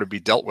be there to be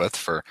dealt with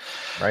for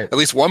at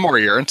least 1 more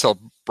year until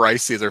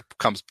Bryce either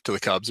comes to the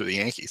Cubs or the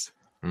Yankees.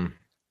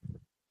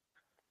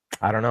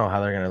 I don't know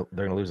how they're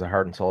gonna lose the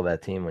heart and soul of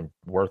that team when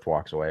Worth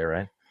walks away,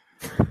 right?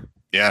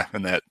 Yeah,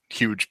 and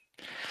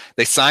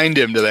they signed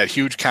him to that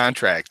huge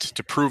contract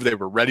to prove they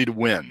were ready to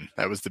win.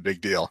 That was the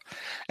big deal,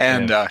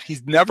 and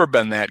he's never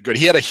been that good.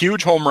 He had a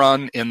huge home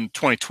run in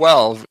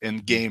 2012 in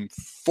Game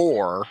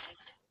 4.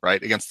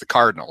 Right, against the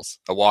Cardinals,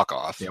 a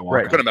walk-off. Yeah,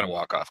 could have been a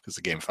walk-off because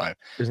of Game 5.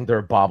 Isn't there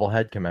a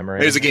bobblehead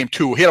commemorating? It was a Game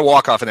 2. He had a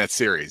walk-off in that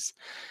series.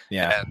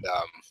 Yeah, and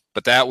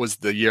but that was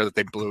the year that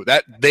they blew.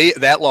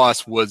 That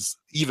loss was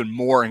even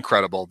more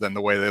incredible than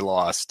the way they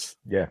lost.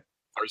 Yeah,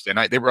 Thursday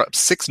night they were up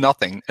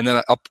 6-0 and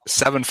then up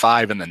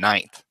 7-5 in the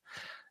 9th,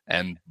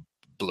 and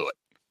blew it.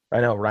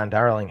 I know Ron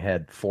Darling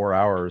had 4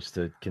 hours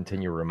to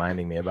continue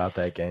reminding me about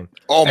that game.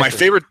 Oh, my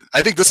favorite!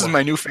 I think this is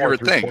my new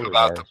favorite thing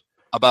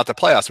about the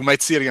playoffs. We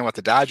might see it again with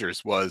the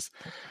Dodgers. Was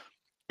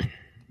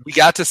we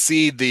got to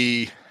see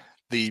the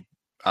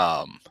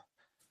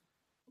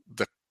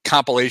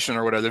compilation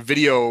or whatever, the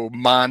video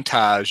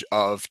montage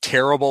of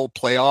terrible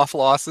playoff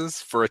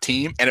losses for a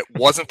team, and it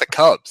wasn't the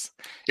Cubs,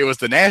 it was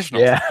the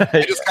Nationals. Yeah,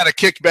 they just kind of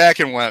kicked back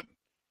and went,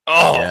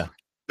 "Oh,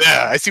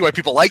 yeah, I see why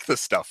people like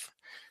this stuff.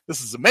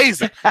 This is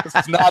amazing. This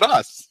is not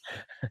us."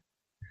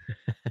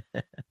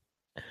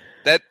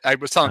 That I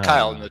was telling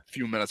Kyle in a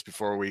few minutes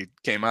before we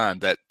came on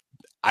that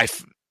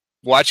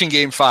watching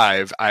Game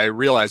 5, I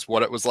realized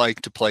what it was like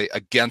to play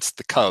against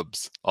the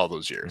Cubs all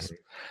those years,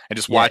 and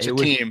just watch a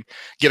team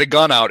get a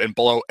gun out and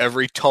blow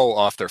every toe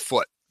off their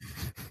foot.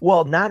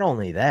 Well, not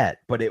only that,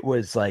 but it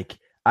was like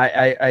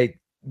I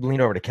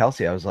leaned over to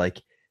Kelsey. I was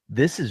like,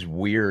 "This is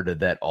weird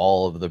that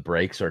all of the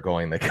breaks are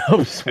going the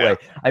Cubs' way."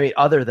 I mean,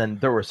 other than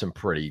there were some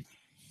pretty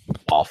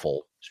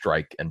awful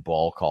strike and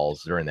ball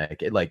calls during that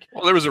game. Like,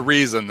 well, there was a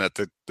reason that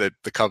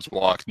the Cubs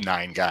walked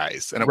 9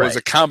 guys, and it was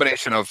a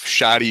combination of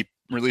shoddy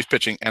relief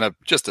pitching and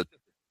just a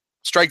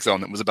strike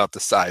zone that was about the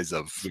size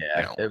of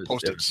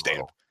postage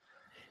stamp.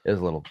 It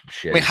was a little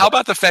shitty. I mean, how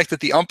about the fact that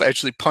the ump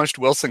actually punched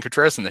Wilson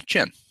Contreras in the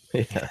chin?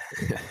 Yeah.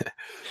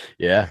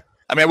 Yeah.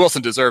 I mean,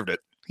 Wilson deserved it.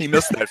 He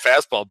missed that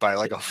fastball by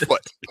like a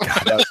foot.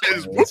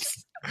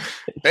 Whoops.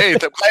 Hey, I'm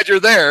glad you're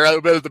there. I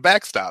bet at the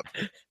backstop.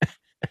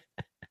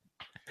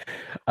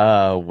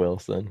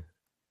 Wilson.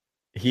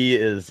 He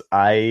is.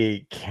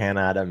 I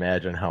cannot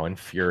imagine how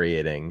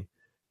infuriating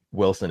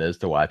Wilson is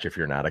to watch if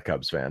you're not a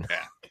Cubs fan.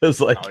 Yeah. Because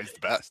like Oh, he's the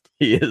best.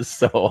 he is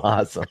so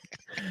awesome.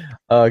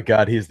 Oh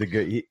God, he's the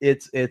good.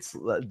 It's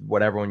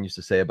what everyone used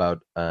to say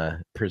about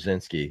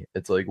Przinsky.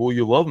 It's like, well,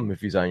 you love him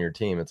if he's on your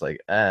team. It's like,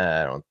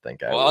 I don't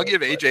think I. Well, I'll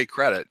give AJ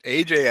credit.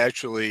 AJ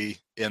actually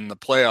in the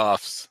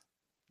playoffs,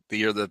 I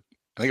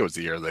think it was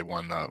the year they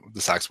won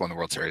the Sox won the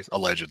World Series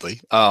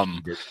allegedly.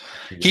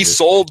 He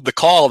sold the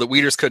call that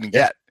Wieters couldn't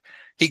get.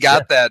 He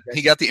got that.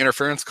 He got the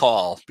interference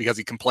call because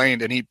he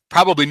complained, and he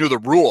probably knew the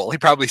rule. He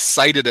probably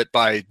cited it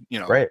by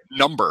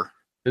number.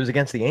 It was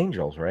against the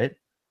Angels, right?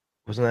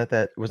 Wasn't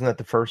that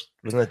the first?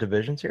 Wasn't that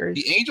division series?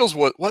 The Angels.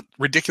 What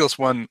ridiculous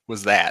one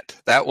was that?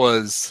 That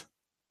was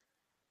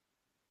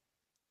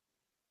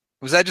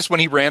that just when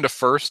he ran to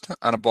first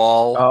on a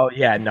ball? Oh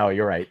yeah, no,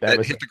 you're right.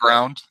 That hit the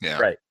ground. Yeah,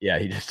 right. Yeah,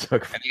 he just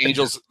took. And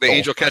the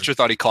Angel catcher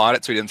thought he caught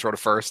it, so he didn't throw to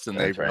first, and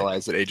they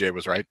realized that AJ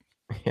was right.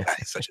 Yeah,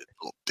 he's such a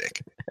little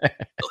dick. I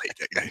hate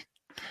that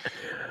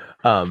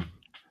guy.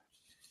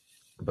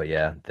 But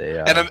yeah, they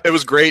and it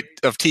was great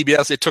of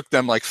TBS. It took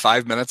them like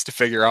 5 minutes to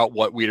figure out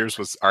what Wieters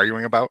was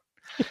arguing about.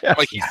 Yeah.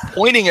 Like he's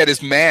pointing at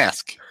his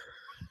mask.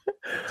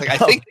 Like I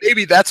think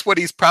maybe that's what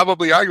he's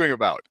probably arguing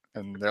about.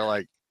 And they're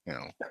like,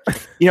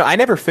 I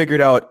never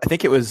figured out. I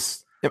think it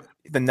was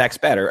the next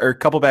batter or a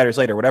couple batters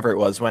later, whatever it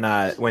was,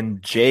 when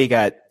Jay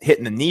got hit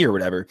in the knee or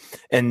whatever,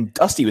 and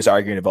Dusty was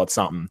arguing about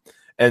something,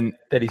 and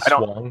that he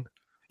swung.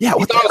 Yeah,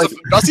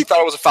 Dusty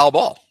thought it was a foul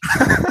ball.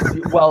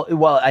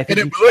 well, I think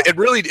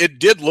it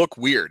did look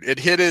weird. It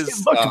hit his.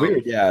 It looked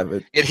weird, yeah.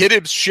 It hit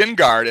his shin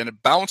guard and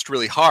it bounced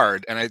really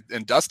hard.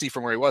 And Dusty,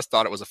 from where he was,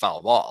 thought it was a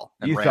foul ball.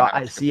 You thought?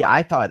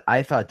 I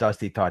thought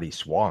Dusty thought he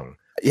swung.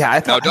 Yeah, I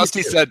thought. No,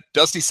 Dusty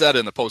said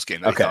in the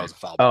postgame that he thought it was a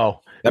foul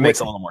ball. Oh, that makes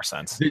a little more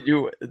sense.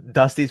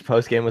 Dusty's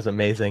postgame was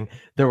amazing.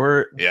 There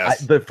were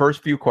the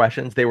first few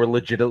questions. They were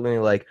legitimately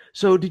like,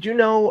 "So did you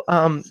know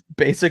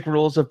basic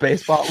rules of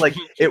baseball?" Like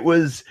it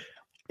was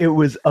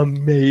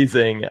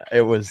amazing.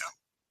 It was,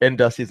 and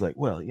Dusty's like,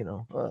 well,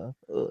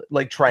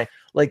 like trying,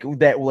 like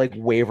that, like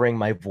wavering.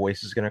 My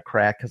voice is gonna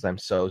crack because I'm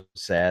so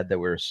sad that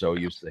we're so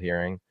used to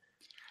hearing.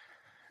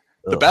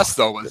 The best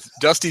though was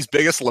Dusty's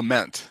biggest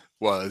lament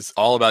was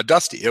all about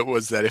Dusty. It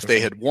was that if they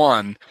had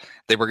won,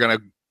 they were gonna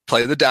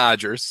play the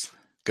Dodgers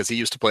because he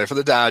used to play for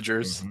the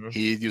Dodgers. Mm-hmm.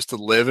 He used to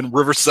live in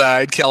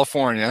Riverside,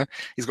 California.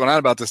 He's going on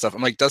about this stuff.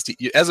 I'm like, Dusty,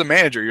 as a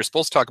manager, you're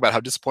supposed to talk about how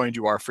disappointed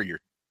you are for your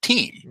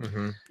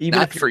team, even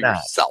not for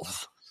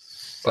yourself.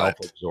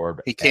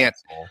 Self-absorbed. He can't.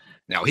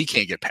 No, he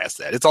can't get past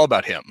that. It's all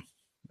about him,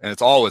 and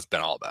it's always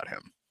been all about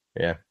him.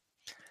 Yeah.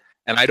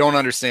 And I don't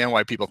understand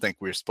why people think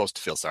we're supposed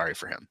to feel sorry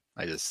for him.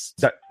 I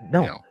just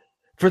no.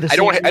 I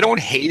don't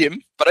hate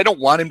him, but I don't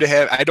want him to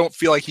have. I don't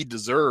feel like he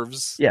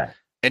deserves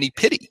any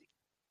pity.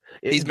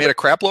 He's made a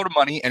crap load of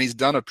money, and he's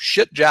done a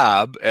shit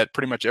job at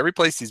pretty much every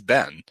place he's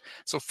been.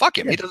 So fuck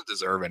him. He doesn't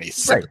deserve any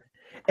sympathy.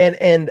 Right.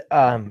 And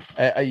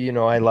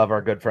I love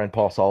our good friend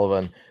Paul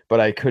Sullivan,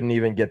 but I couldn't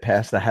even get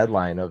past the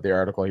headline of the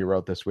article he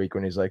wrote this week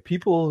when he's like,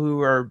 people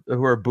who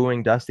are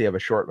booing Dusty have a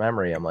short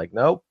memory. I'm like,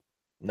 nope,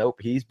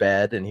 he's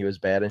bad, and he was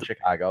bad in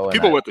Chicago.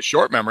 People with the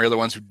short memory are the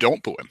ones who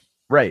don't boo him.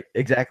 Right,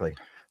 exactly.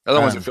 They're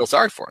the ones who feel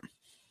sorry for him.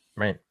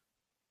 Right.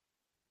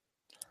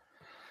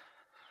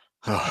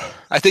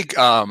 I think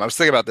I was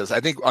thinking about this.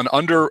 I think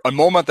a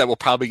moment that will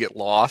probably get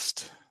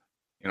lost,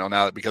 now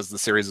that because the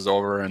series is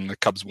over and the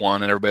Cubs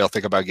won and everybody will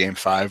think about Game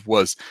 5,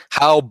 was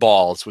how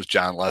balls was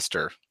John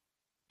Lester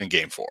in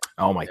Game 4.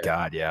 Oh my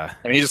God, yeah.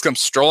 And he just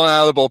comes strolling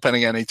out of the bullpen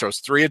again. And he throws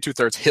 3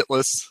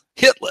 2/3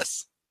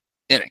 hitless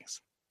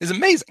innings. It's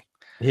amazing.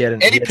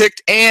 He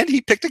picked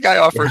a guy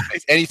off first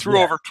base, and he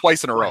threw over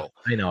twice in a row.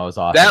 I know, it was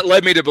awesome. That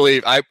led me to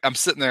believe I'm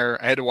sitting there.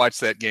 I had to watch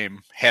that game.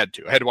 I had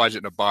to watch it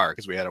in a bar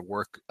because we had a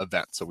work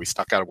event. So we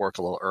stuck out of work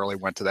a little early,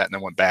 went to that, and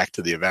then went back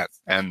to the event.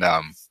 And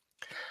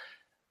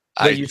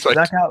you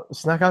snuck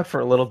out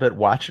for a little bit,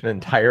 watch an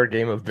entire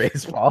game of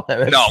baseball.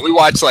 No, we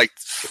watched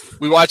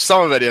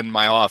some of it in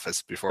my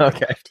office before. Okay.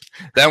 We left.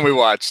 Then we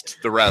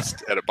watched the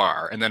rest at a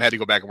bar, and then had to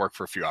go back and work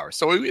for a few hours.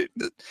 So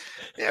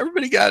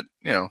everybody got,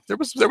 there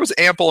was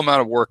ample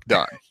amount of work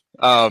done.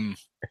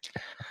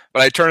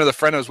 But I turned to the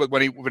friend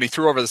when he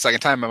threw over the second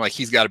time. I'm like,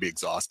 he's got to be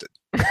exhausted.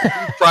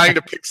 Trying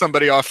to pick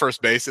somebody off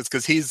first base. It's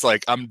because he's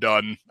like, I'm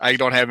done. I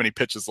don't have any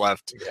pitches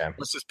left. Yeah.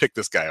 Let's just pick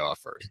this guy off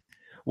first.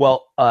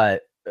 Well,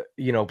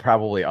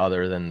 probably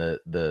other than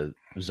the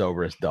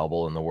Zobrist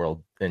double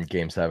in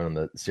Game 7 of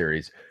the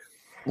series,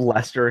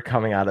 Lester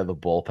coming out of the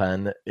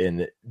bullpen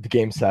in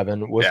Game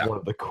 7 was one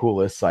of the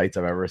coolest sights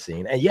I've ever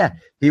seen. And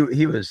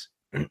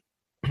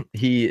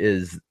he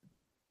is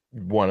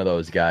one of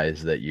those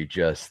guys that you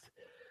just,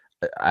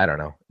 I don't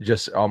know,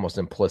 just almost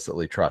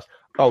implicitly trust.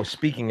 Oh,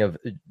 speaking of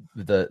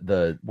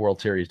the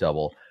World Series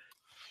double,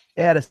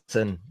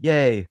 Addison,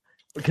 yay.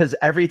 Because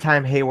every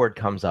time Hayward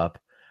comes up,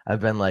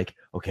 I've been like,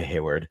 okay,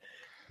 Hayward,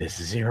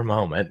 this is your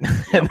moment.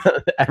 And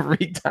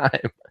every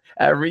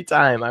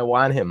time I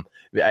want him,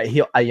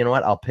 you know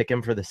what? I'll pick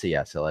him for the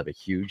CS. He'll have a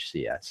huge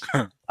CS.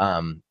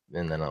 And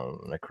then I'm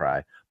going to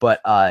cry.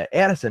 But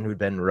Addison, who'd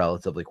been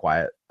relatively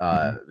quiet,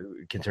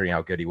 considering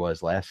how good he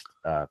was last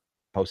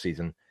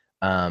postseason,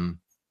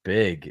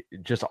 Big,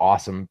 just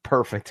awesome,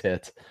 perfect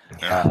hit.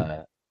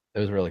 Yeah. It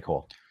was really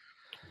cool.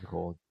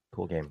 Cool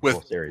game, With-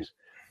 cool series.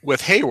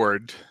 With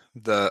Hayward,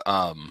 the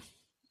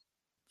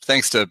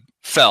thanks to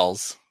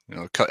Fells,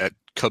 at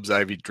Cubs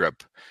Ivy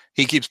Drip,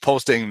 he keeps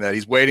posting that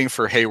he's waiting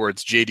for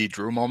Hayward's JD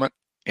Drew moment.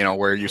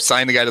 Where you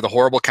sign the guy to the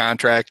horrible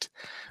contract,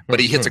 but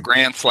he hits a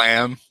grand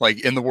slam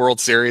like in the World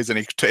Series, and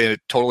it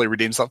totally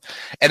redeems himself,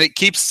 and it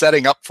keeps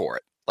setting up for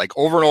it. Like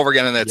over and over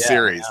again in that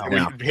series.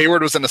 When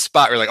Hayward was in a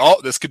spot where you're like, oh,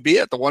 this could be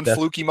it. The one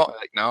fluky moment.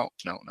 Like, no,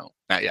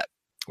 not yet.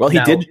 Well,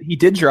 he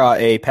did draw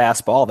a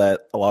pass ball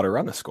that allowed a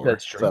run to score.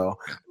 That's true. So.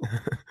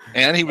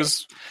 And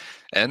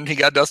he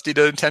got Dusty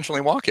to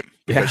intentionally walk him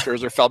because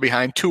Scherzer fell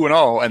behind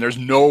 2-0, and there's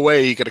no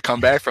way he could have come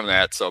back from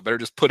that. So better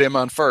just put him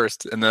on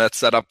first, and then that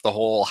set up the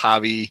whole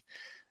Javi,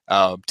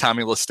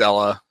 Tommy La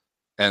Stella,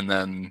 and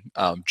then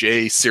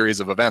Jay series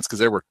of events because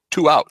there were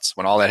 2 outs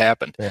when all that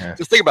happened. Yeah.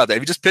 Just think about that.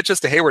 If he just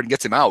pitches to Hayward and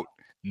gets him out,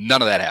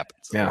 none of that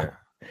happens. Yeah.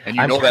 And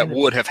that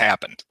would have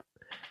happened.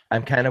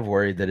 I'm kind of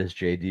worried that his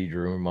JD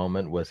Drew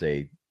moment was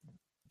a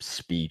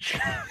speech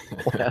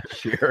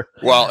last year.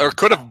 Well, there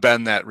could have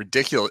been that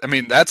ridiculous. I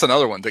mean, that's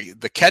another one.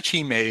 The catch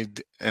he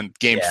made in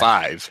Game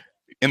 5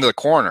 into the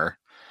corner,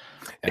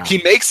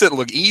 he makes it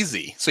look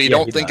easy, so you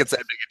don't think it's that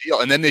big a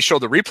deal. And then they show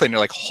the replay, and you're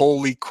like,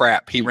 "Holy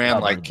crap! He ran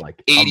like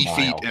 80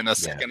 feet in a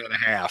second and a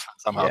half.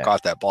 Somehow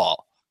caught that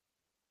ball."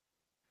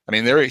 I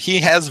mean, he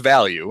has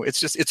value.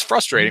 It's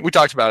frustrating. We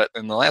talked about it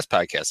in the last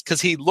podcast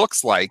because he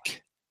looks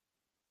like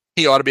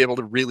he ought to be able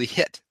to really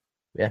hit.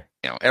 Yeah.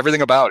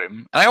 Everything about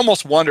him. And I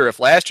almost wonder if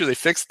last year they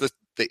fixed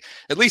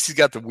at least he's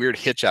got the weird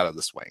hitch out of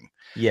the swing.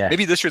 Yeah.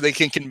 Maybe this year they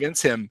can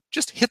convince him,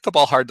 just hit the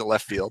ball hard to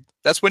left field.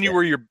 That's when you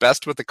were your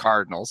best with the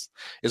Cardinals,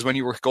 is when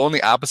you were going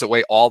the opposite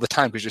way all the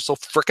time because you're so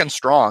freaking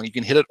strong. You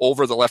can hit it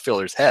over the left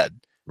fielder's head.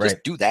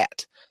 Just do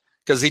that.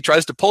 Because he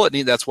tries to pull it,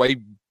 and that's why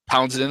he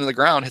pounds it into the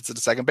ground, hits it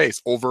to second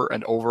base over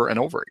and over and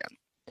over again.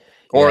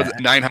 Or the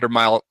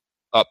 900-mile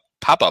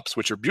pop-ups,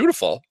 which are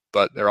beautiful,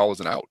 but they're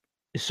always an out.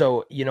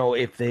 So,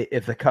 if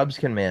the Cubs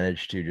can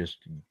manage to just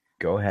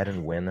go ahead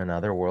and win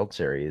another World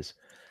Series,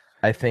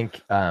 I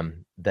think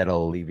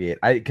that'll alleviate.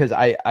 Because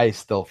I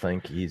still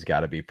think he's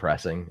got to be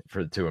pressing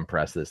to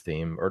impress this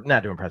team, or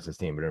not to impress this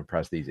team, but to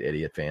impress these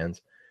idiot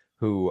fans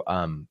who,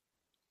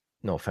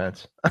 no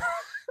offense,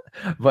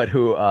 but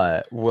who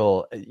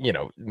will,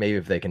 maybe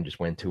if they can just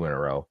win 2 in a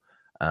row,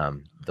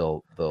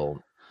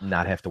 they'll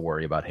not have to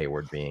worry about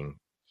Hayward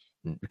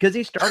because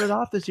he started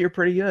off this year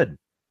pretty good.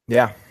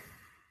 Yeah.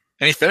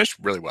 And he finished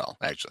really well,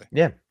 actually.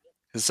 Yeah.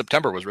 His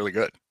September was really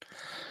good.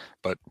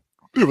 But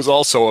it was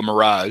also a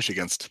mirage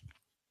against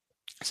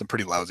some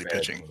pretty lousy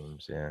pitching.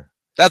 Teams, yeah.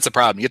 That's the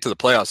problem. You get to the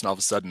playoffs, and all of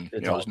a sudden,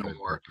 there's no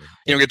more.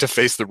 You don't get to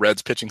face the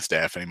Reds pitching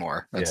staff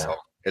anymore. And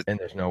and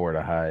there's nowhere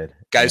to hide.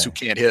 Guys who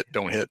can't hit,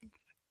 don't hit.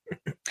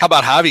 How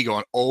about Javi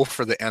going 0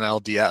 for the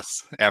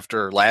NLDS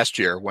after last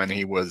year when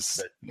he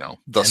was, the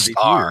MVP,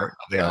 star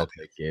of the NLDS?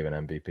 They gave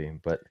an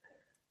MVP. But,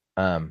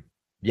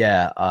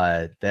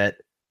 that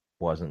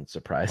wasn't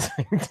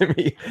surprising to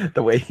me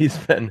the way he's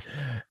been.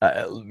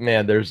 I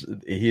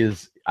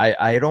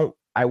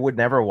would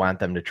never want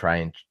them to try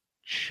and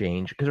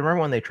change, because remember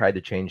when they tried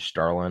to change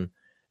Starlin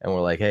and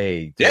we're like,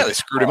 hey, they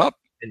screwed him up.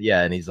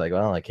 And he's like,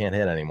 well, I can't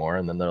hit anymore,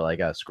 and then they're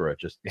like, screw it,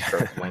 just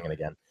start swinging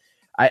again.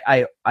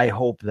 I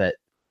hope that,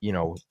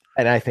 and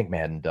I think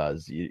Madden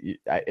does,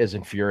 as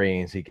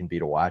infuriating as he can be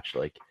to watch,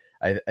 like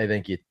I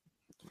think you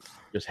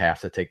just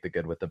have to take the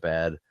good with the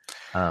bad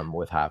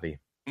with Javi.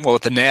 Well,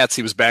 with the Nats,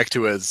 he was back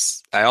to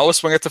I always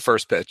swing at the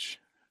first pitch.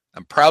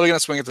 I'm probably going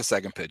to swing at the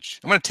second pitch.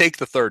 I'm going to take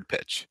the third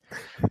pitch.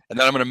 And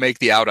then I'm going to make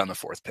the out on the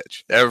fourth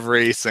pitch.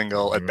 Every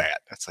single at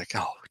bat. It's like,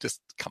 just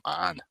come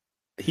on.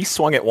 He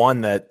swung at one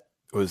that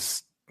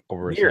was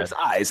over his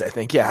eyes, I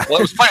think. Yeah. Well,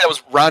 it was funny. That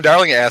was Ron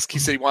Darling asked. He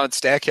said he wanted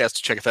StatCast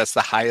to check if that's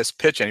the highest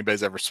pitch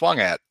anybody's ever swung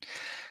at.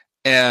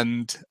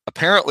 And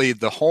apparently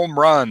the home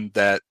run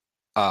that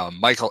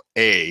Michael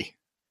A.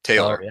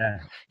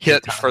 Taylor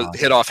hit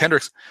off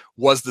Hendricks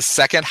was the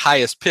second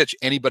highest pitch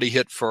anybody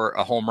hit for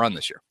a home run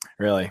this year.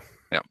 Really?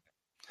 Yeah.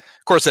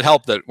 Of course, it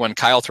helped that when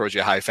Kyle throws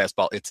you a high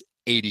fastball, it's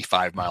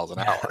 85 miles an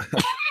hour.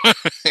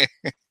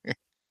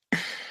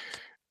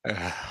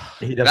 I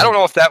don't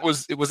know if that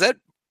was that.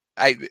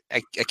 I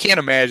can't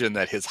imagine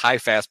that his high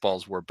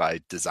fastballs were by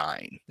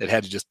design. It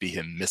had to just be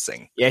him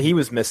missing. Yeah, he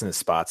was missing his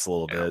spots a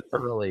little bit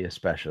early,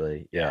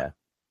 especially. Yeah.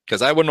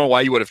 Because I wouldn't know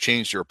why you would have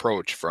changed your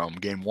approach from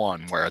game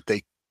one, where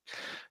they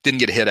didn't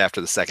get a hit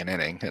after the second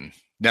inning and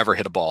never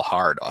hit a ball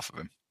hard off of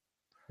him.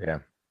 Yeah.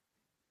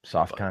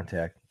 Soft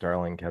contact.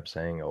 Darling kept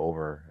saying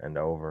over and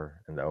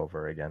over and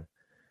over again.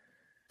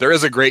 There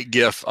is a great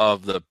gif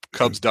of the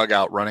Cubs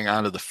dugout running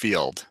onto the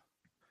field,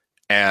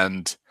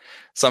 and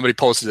somebody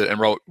posted it and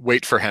wrote,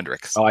 "Wait for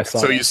Hendricks." Oh, I saw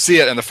that. You see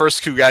it, and the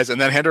first 2 guys,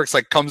 and then Hendricks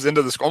comes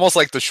into this, almost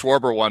like the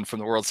Schwarber one from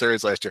the World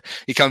Series last year.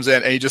 He comes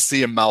in, and you just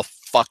see him mouth,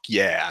 "Fuck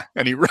yeah,"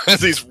 and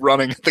he's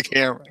running at the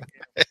camera.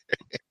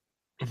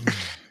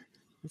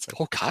 It's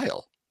like,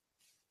 Kyle.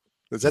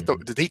 Is that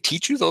did they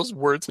teach you those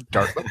words at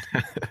Dartmouth?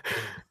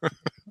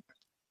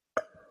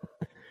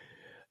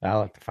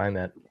 I'll have to find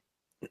that.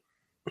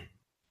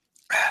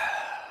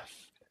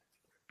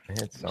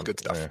 It's Good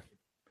stuff.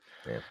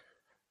 Yeah.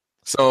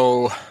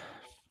 So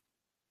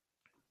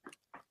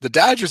the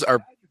Dodgers are,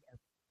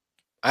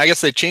 I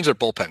guess they changed their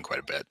bullpen quite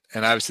a bit,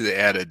 and obviously they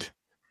added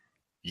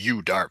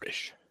Yu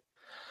Darvish.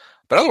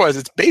 But otherwise,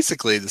 it's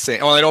basically the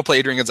same. Well, they don't play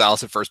Adrian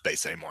Gonzalez at first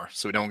base anymore,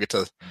 so we don't get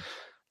to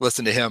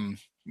listen to him,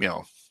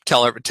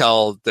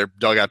 tell their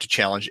dugout to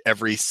challenge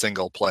every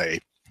single play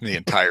in the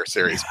entire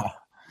series.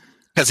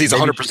 Because he's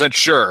 100%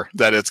 sure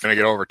that it's going to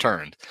get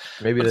overturned.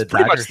 Maybe it's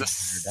pretty much the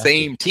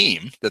same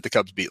team that the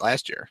Cubs beat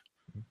last year.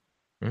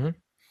 Mm-hmm.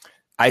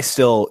 I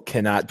still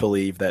cannot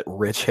believe that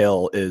Rich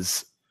Hill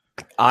is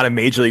on a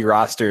major league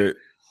roster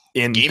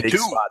in Game big 2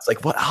 spots.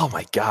 Like what? Oh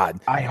my God.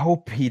 I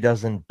hope he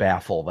doesn't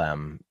baffle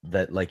them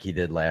that like he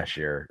did last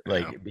year.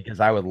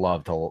 Because I would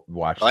love to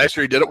watch. Last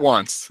year he did it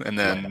once, and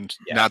then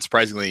not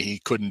surprisingly he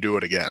couldn't do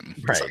it again.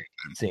 Right.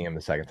 Seeing him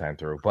the second time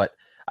through. But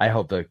I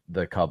hope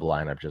the Cub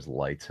lineup just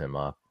lights him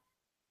up.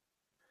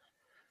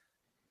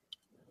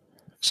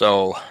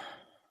 So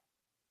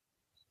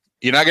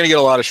you're not going to get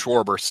a lot of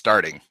Schwarber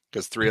starting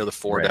because 3 of the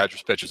 4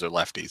 Dodgers pitchers are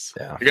lefties.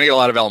 Yeah. You're going to get a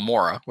lot of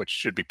Almora, which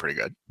should be pretty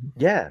good.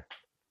 Yeah.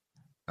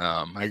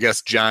 I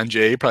guess John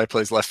Jay probably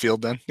plays left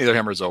field then. Neither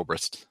him or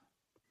Zobrist.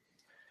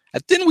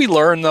 Didn't we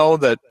learn though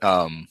that?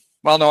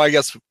 I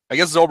guess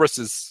Zobrist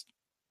is.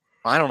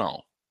 I don't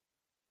know.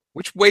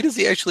 Which way does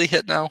he actually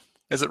hit now?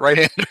 Is it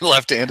right-handed or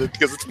left-handed?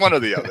 Because it's one or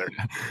the other.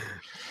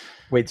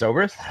 Wait,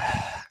 Zobrist?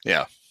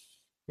 Yeah.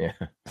 Yeah.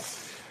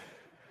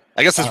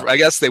 I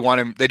guess they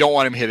want him. They don't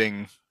want him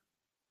hitting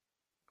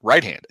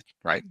right-handed,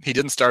 right? He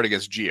didn't start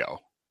against Gio.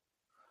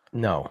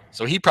 No.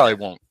 So he probably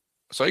won't.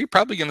 So you're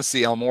probably going to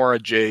see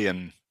Almora, Jay,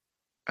 and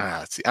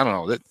I don't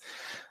know.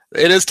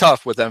 It is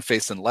tough with them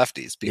facing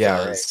lefties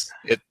because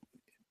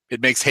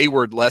it makes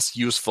Hayward less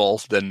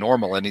useful than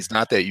normal, and he's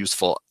not that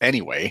useful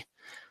anyway.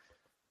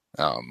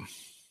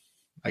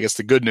 I guess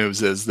the good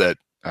news is that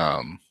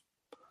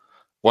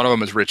one of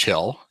them is Rich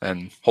Hill,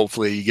 and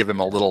hopefully you give him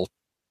a little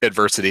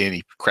adversity and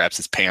he craps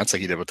his pants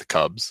like he did with the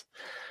Cubs.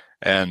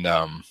 And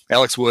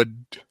Alex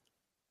Wood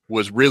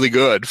was really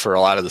good for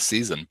a lot of the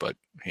season, but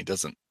he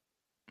doesn't.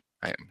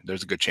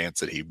 There's a good chance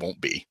that he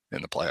won't be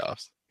in the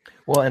playoffs.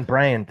 Well, and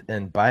Bryant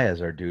and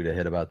Baez are due to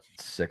hit about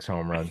 6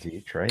 home runs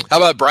each, right? How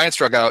about Bryant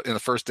struck out in the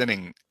first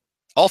inning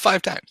all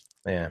 5 times?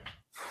 Yeah.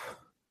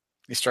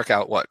 He struck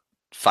out,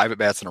 5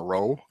 at-bats in a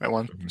row at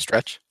one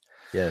stretch?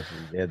 Yes,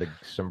 he had the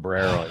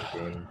sombrero in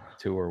game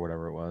 2 or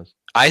whatever it was.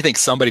 I think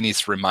somebody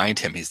needs to remind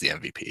him he's the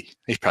MVP.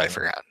 He's probably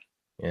forgotten.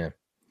 Yeah.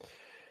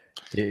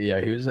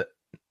 Yeah, he was.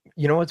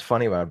 You know what's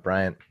funny about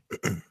Bryant?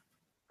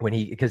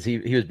 Because he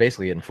was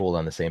basically getting fooled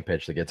on the same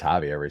pitch that gets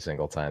Javi every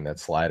single time, that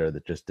slider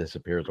that just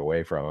disappears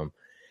away from him.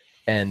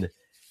 And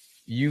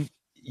you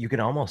can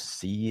almost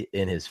see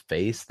in his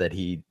face that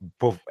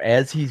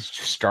as he's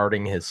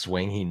starting his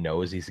swing, he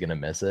knows he's going to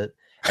miss it.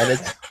 And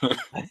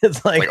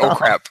it's like oh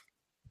crap.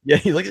 Yeah,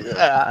 he's like,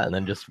 and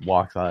then just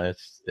walks on.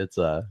 It's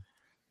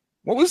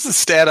what was the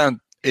stat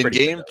in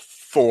game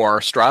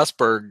 4,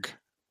 Strasburg?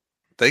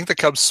 I think the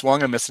Cubs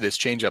swung and missed his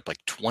changeup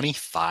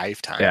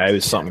 25 times. Yeah, it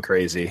was something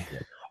crazy. Yeah.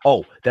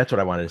 Oh, that's what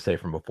I wanted to say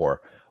from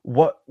before.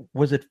 What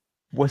was it?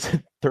 Was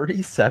it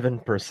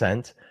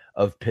 37%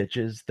 of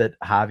pitches that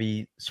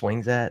Javi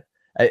swings at?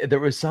 There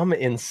was some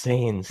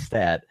insane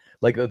stat,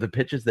 like the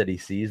pitches that he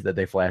sees that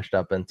they flashed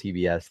up on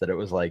TBS, that it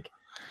was like,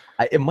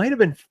 it might have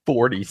been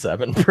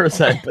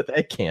 47%, but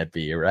that can't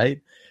be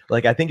right.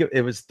 Like, I think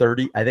it was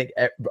 30. I think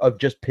of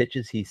just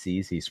pitches he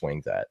sees, he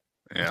swings at.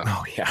 Yeah.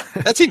 Oh yeah.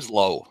 That seems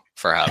low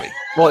for Javi.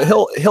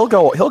 Well, he'll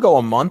go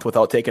a month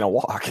without taking a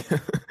walk.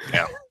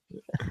 Yeah.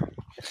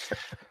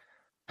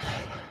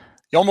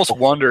 You almost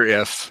wonder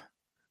if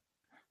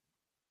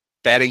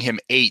batting him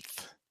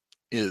 8th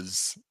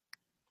is.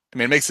 I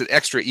mean, it makes it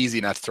extra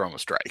easy not to throw him a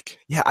strike.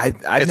 Yeah,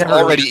 it's never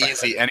already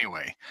easy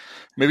anyway.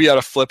 Maybe you ought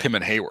to flip him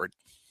and Hayward,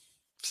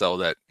 so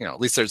that at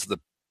least there's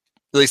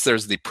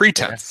the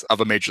pretense of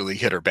a major league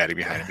hitter batting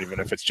behind him, even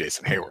if it's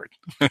Jason Hayward.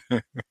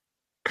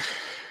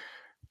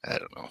 I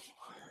don't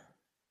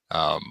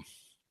know.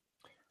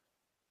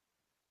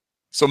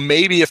 So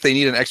maybe if they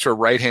need an extra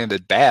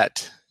right-handed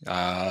bat,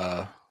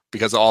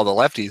 because of all the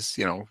lefties,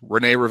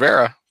 Rene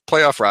Rivera,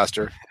 playoff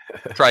roster,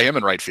 try him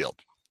in right field.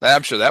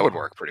 I'm sure that would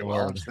work pretty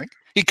well. I think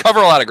he'd cover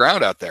a lot of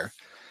ground out there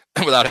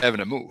without having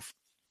to move.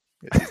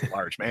 He's a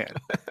large man.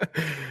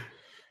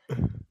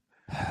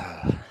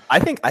 I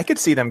think I could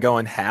see them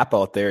going Hap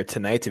out there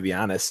tonight, to be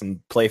honest, and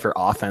play for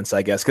offense,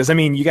 I guess. Because,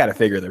 you got to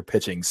figure their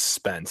pitching's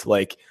spent.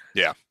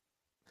 Yeah.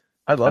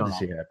 I'd love to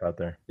see Hap out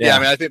there. Yeah,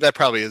 I think that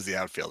probably is the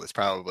outfield. It's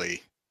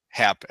probably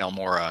Hap,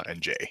 Almora,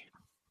 and Jay.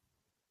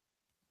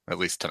 At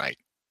least tonight.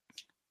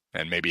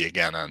 And maybe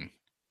again on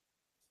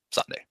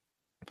Sunday.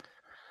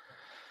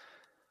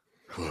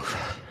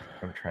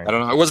 I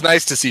don't know. It was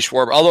nice to see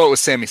Schwarber, although it was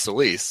Sammy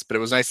Solis, but it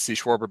was nice to see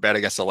Schwarber bat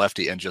against a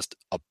lefty and just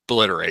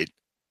obliterate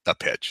a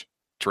pitch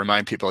to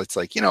remind people it's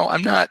like,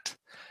 I'm not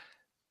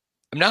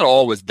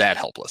always that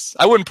helpless.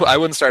 I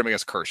wouldn't start him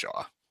against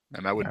Kershaw.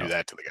 I wouldn't do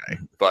that to the guy.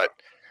 But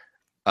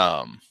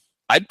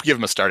I'd give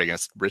him a start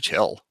against Rich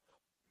Hill.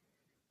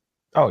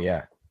 Oh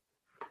yeah.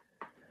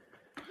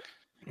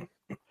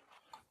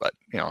 But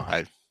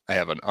I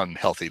have an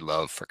unhealthy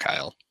love for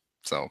Kyle.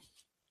 So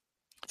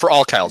for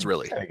all Kyles,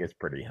 really. I think it's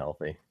pretty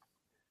healthy.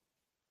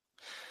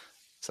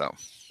 So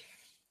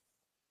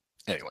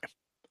anyway,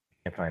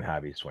 Can't find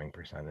hobby swing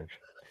percentage.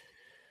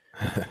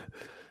 if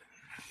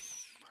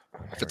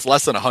it's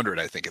less than 100,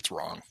 I think it's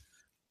wrong.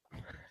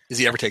 Is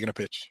he ever taking a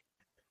pitch?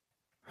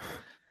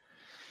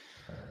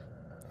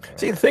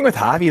 See, the thing with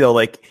Javi though,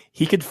 like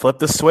he could flip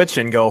the switch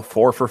and go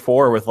 4 for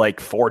 4 with like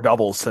 4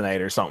 doubles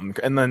tonight or something,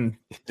 and then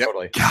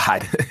Totally.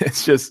 God,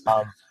 it's just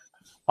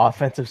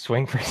offensive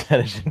swing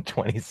percentage in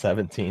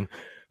 2017,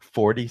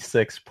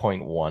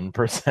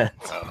 46.1%.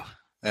 Oh,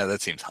 yeah,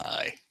 that seems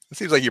high. It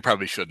seems like you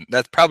probably shouldn't.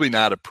 That's probably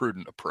not a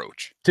prudent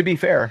approach. To be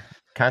fair,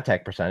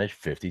 contact percentage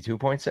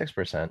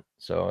 52.6%.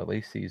 So at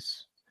least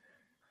he's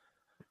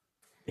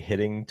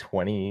hitting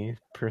 20%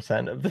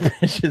 of the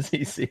pitches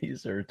he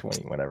sees, or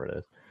 20, whatever it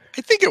is.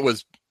 I think it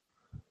was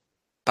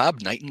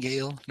Bob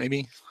Nightingale,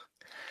 maybe.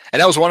 And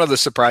that was one of the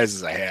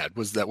surprises I had,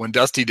 was that when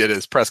Dusty did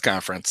his press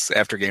conference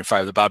after Game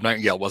 5, that Bob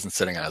Nightingale wasn't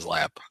sitting on his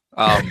lap.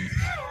 I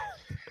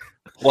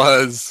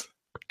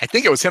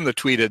think it was him that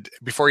tweeted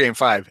before Game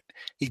 5.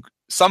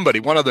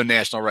 One of the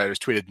national writers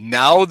tweeted,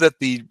 "Now that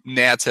the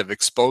Nats have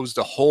exposed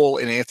a hole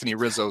in Anthony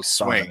Rizzo's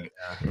swing,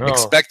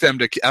 expect them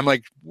to." I'm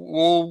like,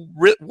 well,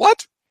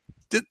 what?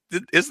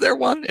 Is there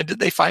one? And did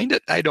they find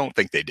it? I don't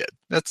think they did.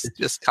 Let's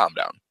just calm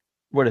down.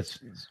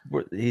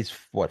 He's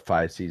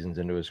 5 seasons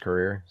into his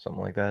career,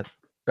 something like that.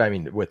 I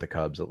mean, with the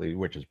Cubs at least,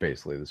 which is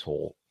basically this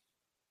whole.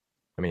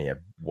 I mean, he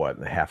had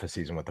half a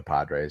season with the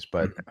Padres,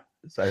 but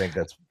I think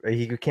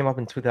he came up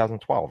in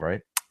 2012,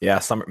 right? Yeah,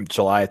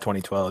 July of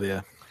 2012.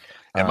 Yeah,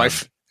 and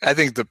I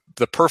think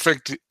the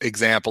perfect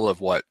example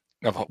of what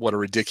a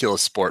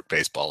ridiculous sport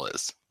baseball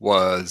is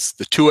was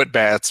the 2 at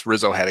bats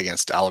Rizzo had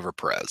against Oliver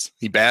Perez.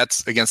 He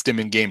bats against him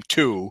in Game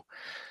 2,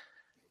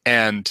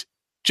 and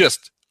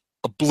just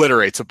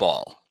obliterates a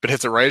ball, but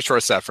hits it right at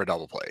shortstop for a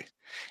double play.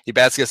 He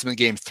bats against him in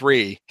Game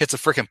 3, hits a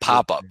freaking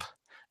pop-up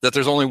that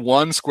there's only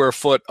 1 square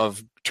foot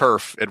of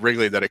turf at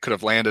Wrigley that it could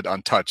have landed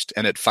untouched,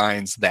 and it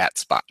finds that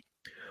spot.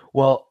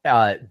 Well,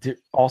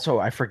 also,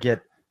 I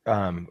forget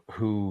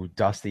who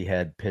Dusty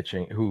had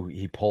pitching, who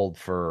he pulled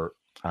for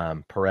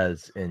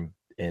Perez in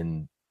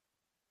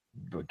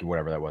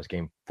whatever that was,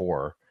 Game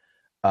 4.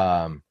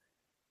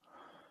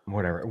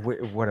 Whatever.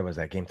 What was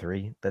that, Game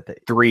 3?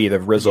 3, the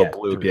Rizzo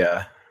bloop, 3.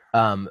 yeah.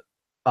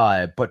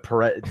 But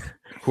Perez,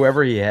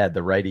 whoever he had,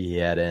 the righty he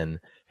had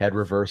had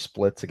reverse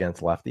splits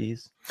against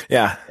lefties.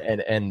 Yeah,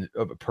 and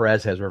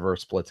Perez has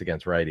reverse splits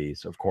against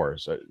righties, of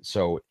course.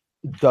 So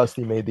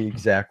Dusty made the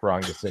exact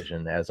wrong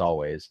decision as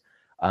always.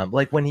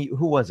 Like when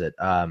who was it?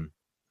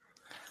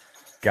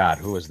 God,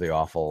 who was the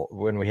awful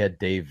when we had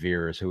Dave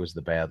Veers? Who was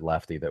the bad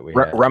lefty that we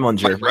had?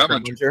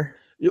 Remlinger.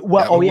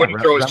 Well, he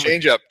wouldn't throw his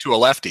changeup to a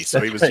lefty,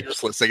 so he was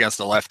useless against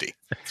a lefty.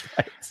 That's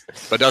right.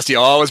 But Dusty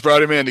always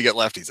brought him in to get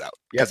lefties out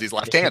because he's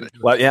left-handed.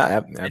 Well,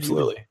 yeah,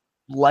 absolutely.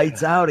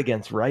 Lights out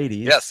against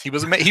righties. Yes,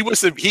 if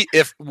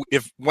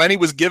when he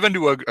was given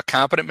to a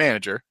competent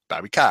manager,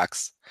 Bobby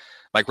Cox,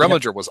 Mike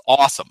Remlinger was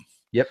awesome.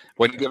 Yep.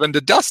 When given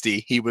to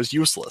Dusty, he was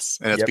useless,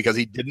 and it's because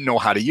he didn't know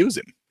how to use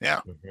him.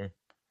 Yeah.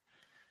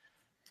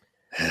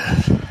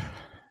 Mm-hmm.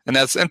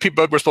 And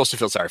people we're supposed to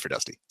feel sorry for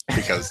Dusty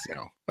because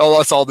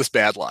that's all this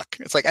bad luck.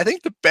 It's like, I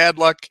think the bad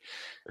luck.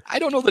 I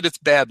don't know that it's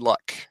bad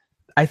luck.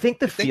 I think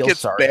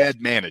it's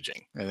bad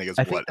managing. I think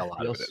it's what a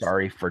lot of it is.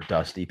 Sorry for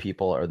Dusty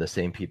people are the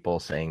same people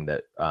saying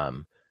that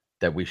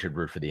that we should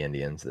root for the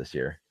Indians this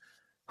year.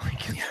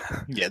 Isn't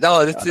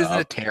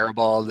it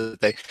terrible that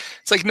they?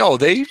 It's like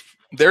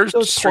their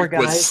streak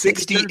was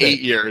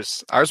 68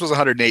 years. Ours was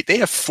 108. They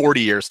have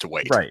 40 years to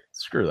wait. Right.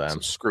 Screw them. So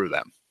screw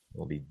them.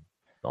 We'll be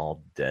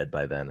all dead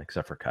by then,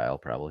 except for Kyle,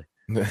 probably.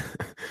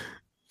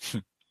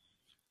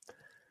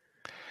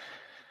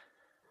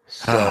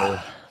 So,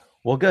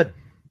 well, good.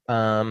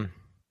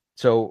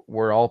 So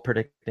we're all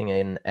predicting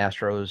an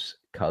Astros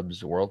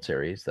Cubs World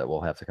Series that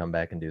we'll have to come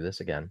back and do this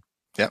again.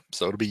 Yep.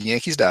 So it'll be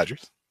Yankees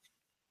Dodgers.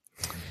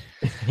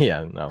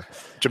 Yeah, no.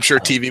 Which I'm sure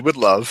TV would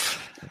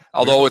love.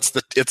 Although it's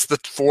the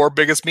 4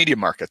 biggest media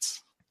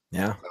markets.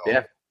 Yeah.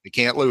 So they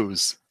can't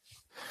lose.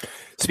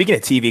 Speaking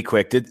of TV,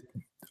 quick, is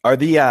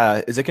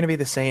it going to be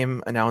the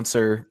same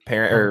announcer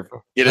parent or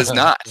it is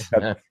not?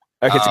 Okay,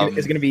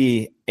 it's going to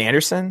be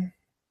Anderson.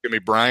 It's going to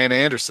be Brian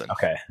Anderson.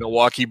 Okay.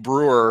 Milwaukee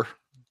Brewer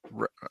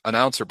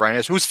announcer Brian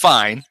Anderson, who's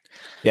fine.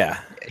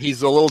 Yeah.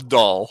 He's a little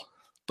dull,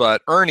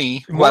 but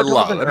Ernie, who I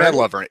love. I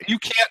love Ernie. You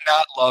can't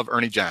not love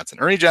Ernie Johnson.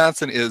 Ernie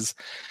Johnson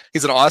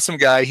he's an awesome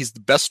guy. He's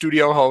the best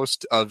studio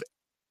host of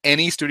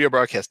any studio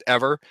broadcast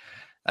ever.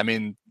 I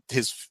mean,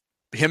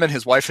 him and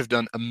his wife have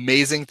done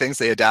amazing things.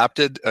 They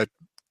adopted a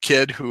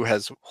kid who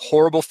has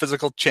horrible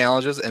physical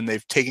challenges, and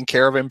they've taken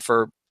care of him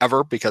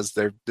forever because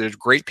they're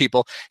great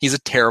people. He's a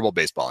terrible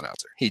baseball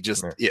announcer. He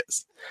just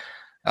is.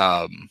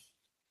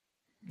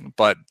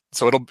 But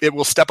so it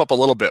will step up a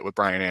little bit with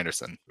Brian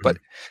Anderson. But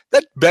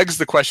that begs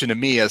the question to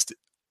me as to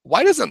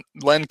why doesn't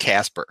Len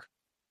Casper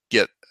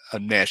get a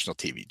national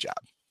TV job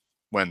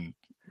when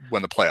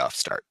the playoffs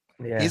start?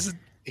 Yeah.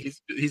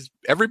 he's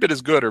every bit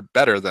as good or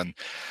better than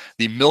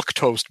the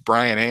milquetoast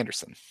Brian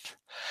Anderson.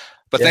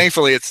 But Yeah.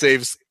 thankfully, it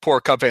saves poor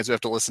Cub fans who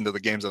have to listen to the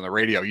games on the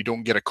radio. You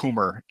don't get a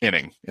Coomer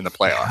inning in the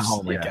playoffs.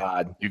 Oh my Yeah.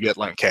 God. You get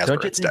Len Don't Casper you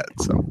instead.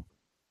 think- So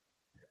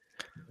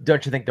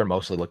Don't you think they're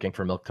mostly looking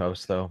for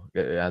milquetoast though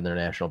on their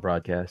national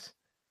broadcasts?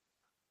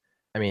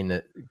 I mean,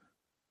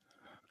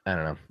 I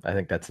don't know. I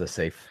think that's the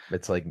safe.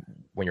 It's like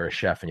when you're a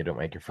chef and you don't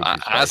make your food. too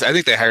honestly, spicy. I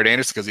think they hired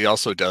Anderson because he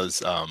also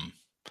does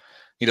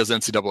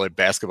NCAA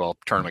basketball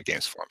tournament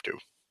games for him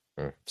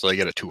too. So they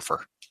get a twofer.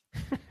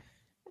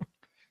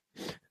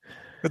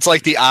 It's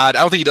like the odd.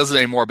 I don't think he does it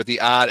anymore, but the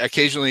odd.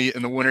 Occasionally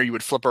in the winter, you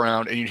would flip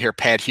around and you'd hear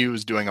Pat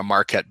Hughes doing a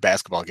Marquette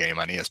basketball game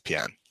on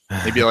ESPN.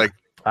 They'd be like,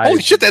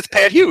 "Holy shit, that's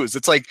Pat Hughes!"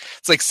 It's like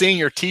seeing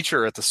your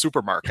teacher at the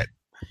supermarket,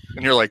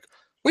 and you're like,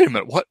 "Wait a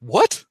minute, what?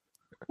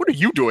 What are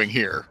you doing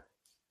here?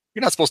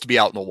 You're not supposed to be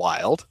out in the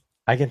wild."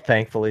 I can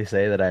thankfully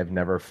say that I've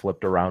never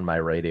flipped around my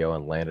radio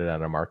and landed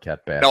on a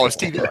Marquette basketball. No, it's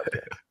TV,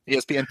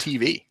 ESPN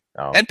TV,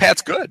 Oh, and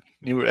Pat's good,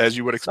 as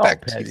you would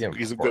expect. Pat, yeah,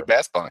 he's a of course. good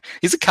basketball.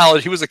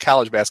 He was a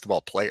college basketball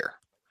player.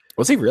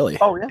 Was he really?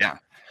 oh yeah. Yeah.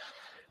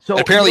 So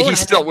Apparently, you know he's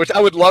what still, which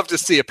I would love to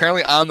see.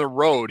 Apparently, on the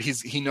road,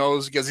 he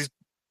knows because he's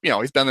been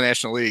in the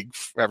National League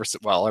ever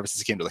since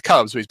he came to the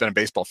Cubs. But he's been in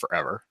baseball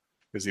forever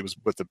because he was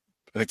with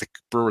I think the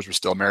Brewers were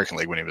still American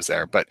League when he was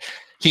there. But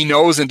he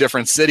knows in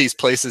different cities,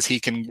 places he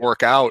can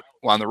work out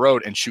on the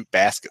road and shoot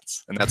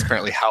baskets, and that's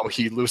apparently how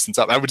he loosens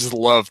up. I would just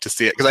love to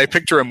see it because I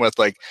picture him with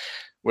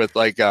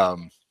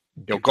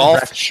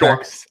golf Rec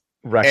shorts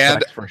Rec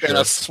and specs for sure.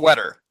 a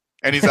sweater,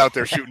 and he's out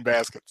there shooting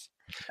baskets.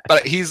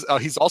 But he's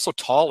also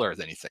taller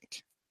than you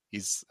think.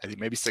 He's I think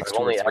maybe 6'2" I've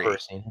or only 3. ever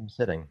seen him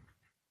sitting.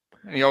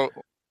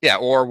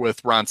 Or with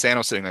Ron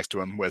Santo sitting next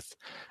to him.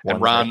 And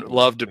Ron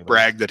loved to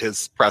brag that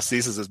his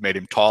prosthesis has made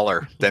him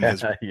taller than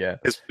his. Yeah.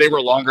 They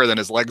were longer than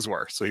his legs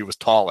were, so he was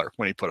taller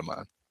when he put them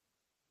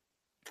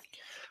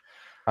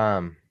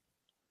on.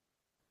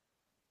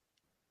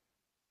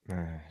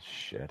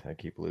 Shit, I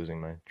keep losing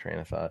my train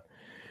of thought.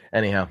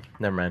 Anyhow,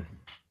 never mind.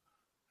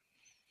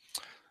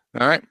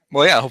 All right.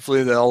 Well, yeah.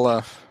 Hopefully they're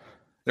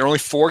only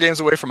 4 games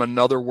away from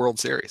another World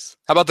Series.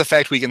 How about the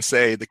fact we can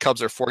say the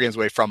Cubs are 4 games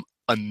away from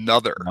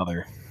another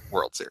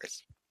World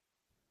Series?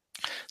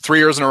 3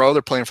 years in a row,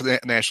 they're playing for the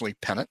National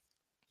League pennant.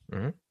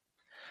 Mm-hmm.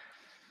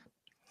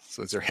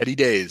 So these are heady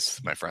days,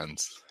 my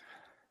friends.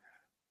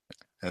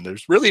 And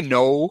there's really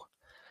no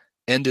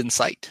end in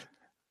sight.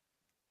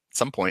 At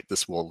some point,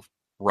 this will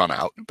run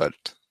out, but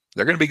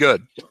they're going to be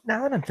good.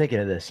 Now that I'm thinking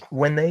of this,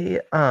 when they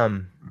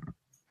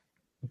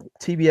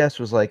TBS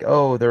was like,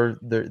 "Oh, they're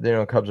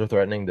Cubs are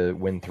threatening to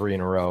win 3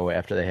 in a row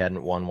after they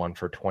hadn't won one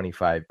for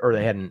 25, or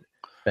they hadn't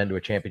been to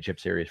a championship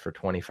series for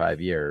 25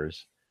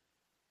 years."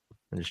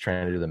 I'm just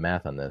trying to do the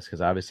math on this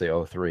because obviously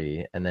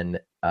 03 and then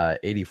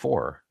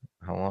 84.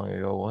 How long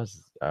ago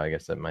was? I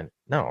guess that might.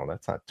 No,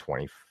 that's not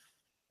 20.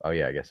 Oh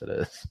yeah, I guess it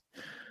is.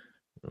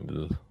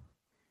 Ugh.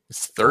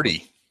 It's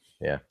 30.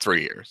 Yeah.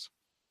 3 years.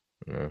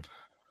 Mm.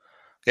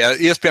 Yeah,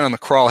 ESPN on the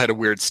Crawl had a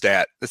weird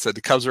stat. It said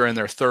the Cubs are in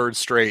their 3rd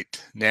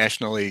straight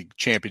National League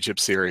Championship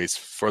Series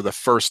for the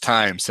first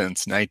time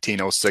since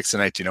 1906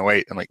 and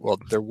 1908. I'm like, well,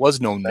 there was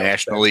no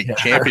National League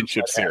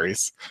Championship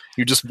Series.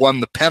 You just won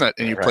the pennant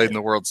and you played in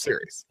the World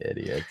Series.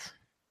 Idiots.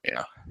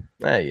 Yeah.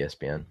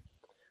 ESPN.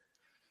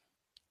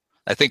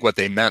 I think what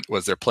they meant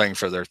was they're playing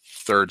for their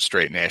 3rd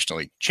straight National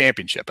League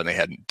Championship, and they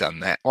hadn't done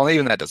that. Well,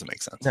 even that doesn't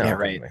make sense. No, Yeah, it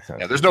right. doesn't make sense.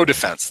 Yeah, there's no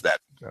defense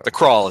that No. the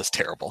Crawl is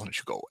terrible and it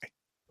should go away.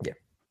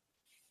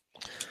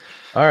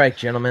 All right,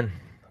 gentlemen.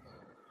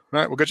 All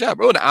right, well, good job.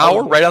 Oh, an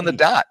hour right on the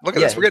dot. Look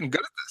at Yeah. this. We're getting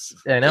good at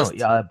this. I know,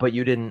 This- but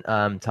you didn't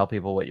tell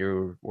people what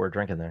you were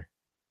drinking there.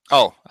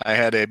 Oh,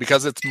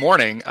 because it's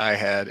morning, I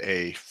had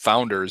a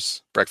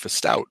Founders Breakfast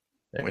Stout,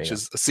 There which you go.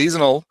 is a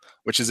seasonal,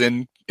 which is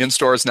in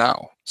stores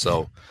now.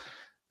 So,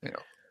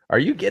 Are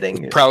you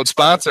getting? proud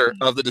sponsor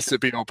of the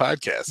Discipio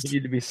podcast. You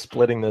need to be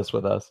splitting this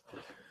with us.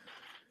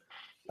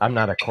 I'm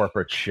not a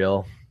corporate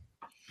shill.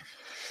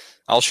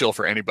 I'll shill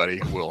for anybody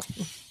who will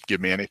give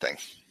me anything.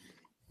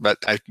 But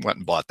I went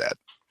and bought that.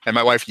 And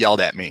my wife yelled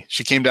at me.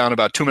 She came down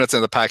about 2 minutes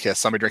into the podcast,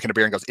 somebody drinking a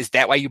beer, and goes, "Is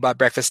that why you bought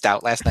Breakfast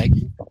Stout last night?"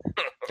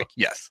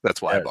 Yes, that's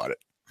why I bought it.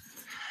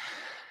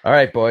 All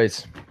right,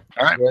 boys.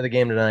 All right. Enjoy the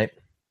game tonight.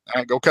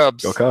 All right, go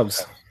Cubs. Go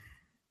Cubs.